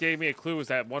thing that gave me a clue was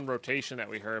that one rotation that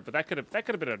we heard, but that could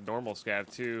have been a normal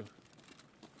scav too.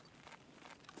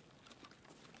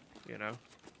 You know?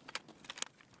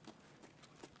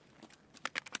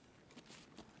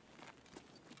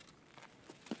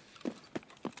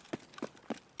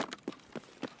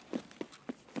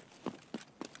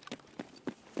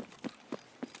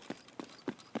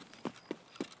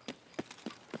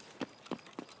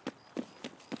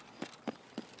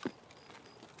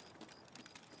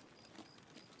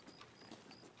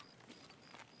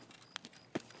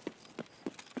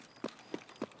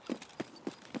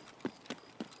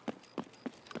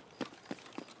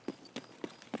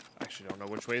 actually don't know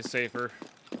which way is safer.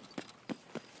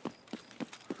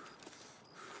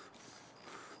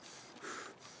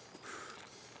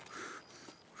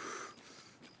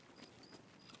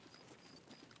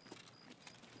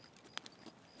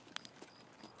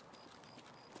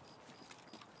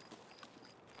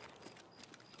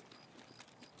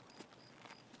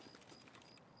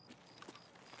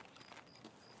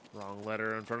 Wrong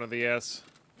letter in front of the S.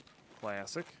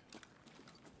 Classic.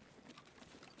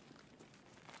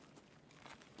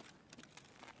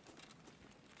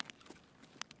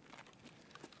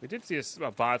 We did see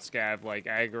a bot scav, like,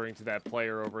 aggroing to that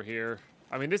player over here.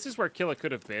 I mean, this is where Killa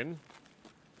could have been.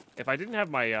 If I didn't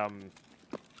have my,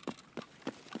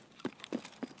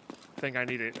 thing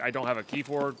I don't have a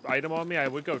keyboard item on me, I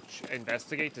would go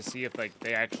investigate to see if, like,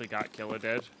 they actually got Killa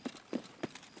dead.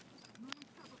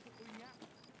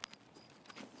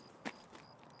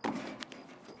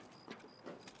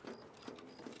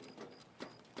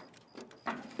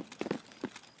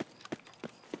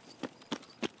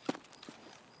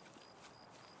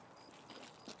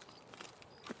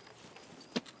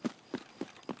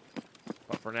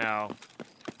 For now,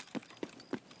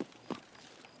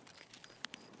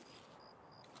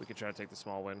 we can try to take the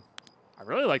small win. I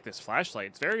really like this flashlight.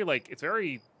 It's very, like, it's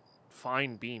very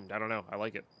fine beamed. I don't know. I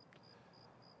like it.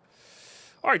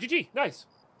 All right, GG. Nice.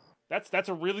 That's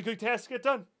a really good task to get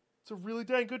done. It's a really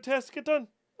dang good task to get done.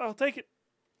 I'll take it.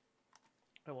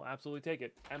 I will absolutely take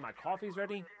it. And my coffee's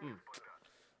ready.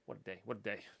 What a day. What a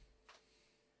day.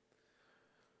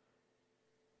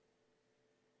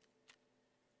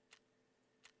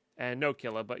 And no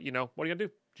Killa, but, you know, what are you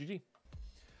going to do? GG.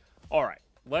 All right,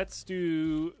 let's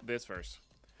do this first.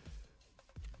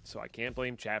 So I can't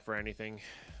blame chat for anything.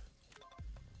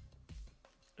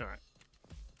 All right.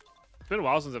 It's been a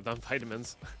while since I've done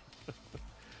vitamins.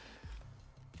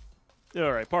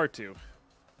 All right, part 2.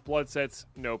 Blood sets,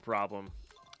 no problem.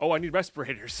 Oh, I need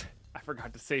respirators. I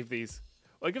forgot to save these.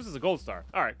 Well, it gives us a gold star.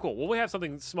 All right, cool. Well, we have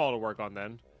something small to work on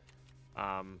then.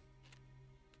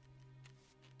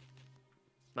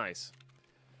 Nice.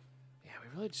 Yeah, we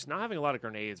really just not having a lot of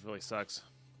grenades really sucks.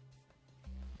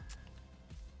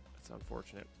 That's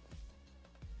unfortunate.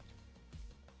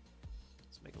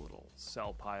 Let's make a little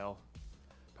sell pile.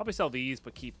 Probably sell these,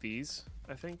 but keep these,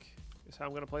 I think, is how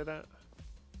I'm going to play that.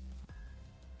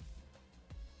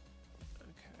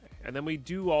 Okay. And then we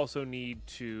do also need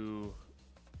to...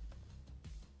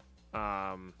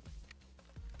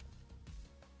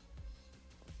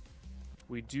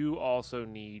 we do also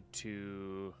need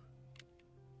to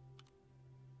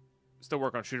still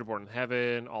work on Shooter Born in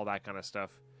Heaven, all that kind of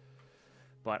stuff.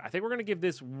 But I think we're going to give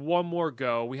this one more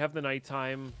go. We have the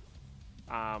nighttime.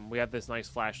 We have this nice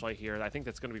flashlight here. I think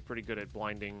that's going to be pretty good at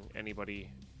blinding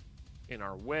anybody in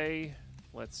our way.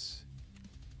 Let's...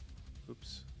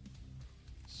 oops.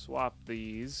 Swap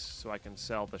these so I can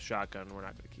sell the shotgun. We're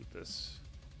not going to keep this.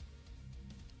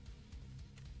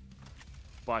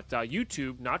 But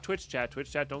YouTube, not Twitch chat.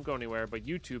 Twitch chat, don't go anywhere. But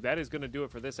YouTube, that is going to do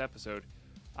it for this episode.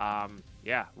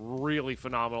 Yeah, really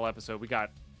phenomenal episode. We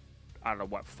got, I don't know,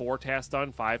 what, 4 tasks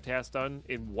done, 5 tasks done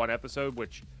in one episode,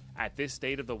 which at this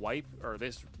state of the wipe, or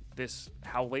this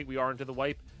how late we are into the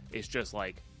wipe, is just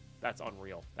like, that's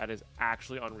unreal. That is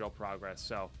actually unreal progress.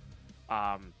 So,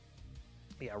 yeah,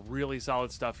 really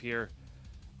solid stuff here.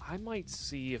 I might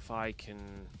see if I can...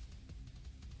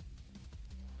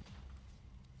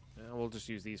 we'll just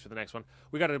use these for the next one.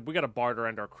 We gotta barter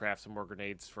and or craft some more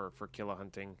grenades for Killa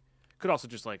hunting. Could also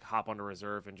just like hop onto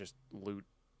reserve and just loot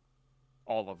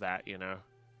all of that, you know.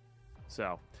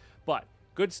 So, but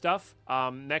good stuff.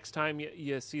 Next time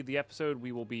you see the episode,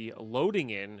 we will be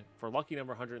loading in for lucky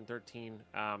number 113,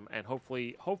 and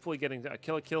hopefully getting a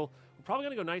kill. We're probably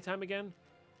gonna go nighttime again,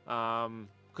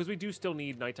 because we do still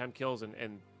need nighttime kills,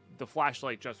 and the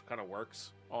flashlight just kind of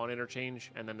works on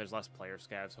interchange, and then there's less player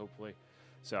scavs hopefully.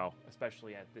 So,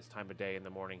 especially at this time of day in the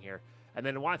morning here. And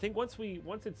then I think once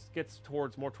it gets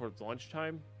more towards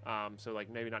lunchtime, so like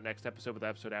maybe not next episode, but the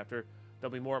episode after,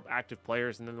 there'll be more active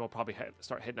players, and then we'll probably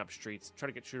start hitting up streets, try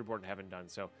to get Shooter Born in Heaven done.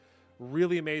 So,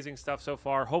 really amazing stuff so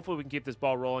far. Hopefully we can keep this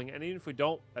ball rolling, and even if we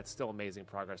don't, that's still amazing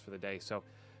progress for the day. So,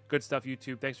 good stuff,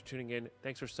 YouTube. Thanks for tuning in.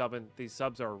 Thanks for subbing. These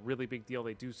subs are a really big deal.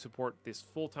 They do support this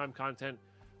full-time content.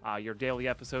 Your daily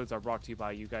episodes are brought to you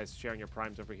by you guys sharing your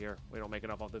primes over here. We don't make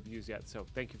enough of the views yet, so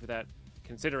thank you for that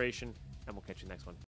consideration, and we'll catch you next one.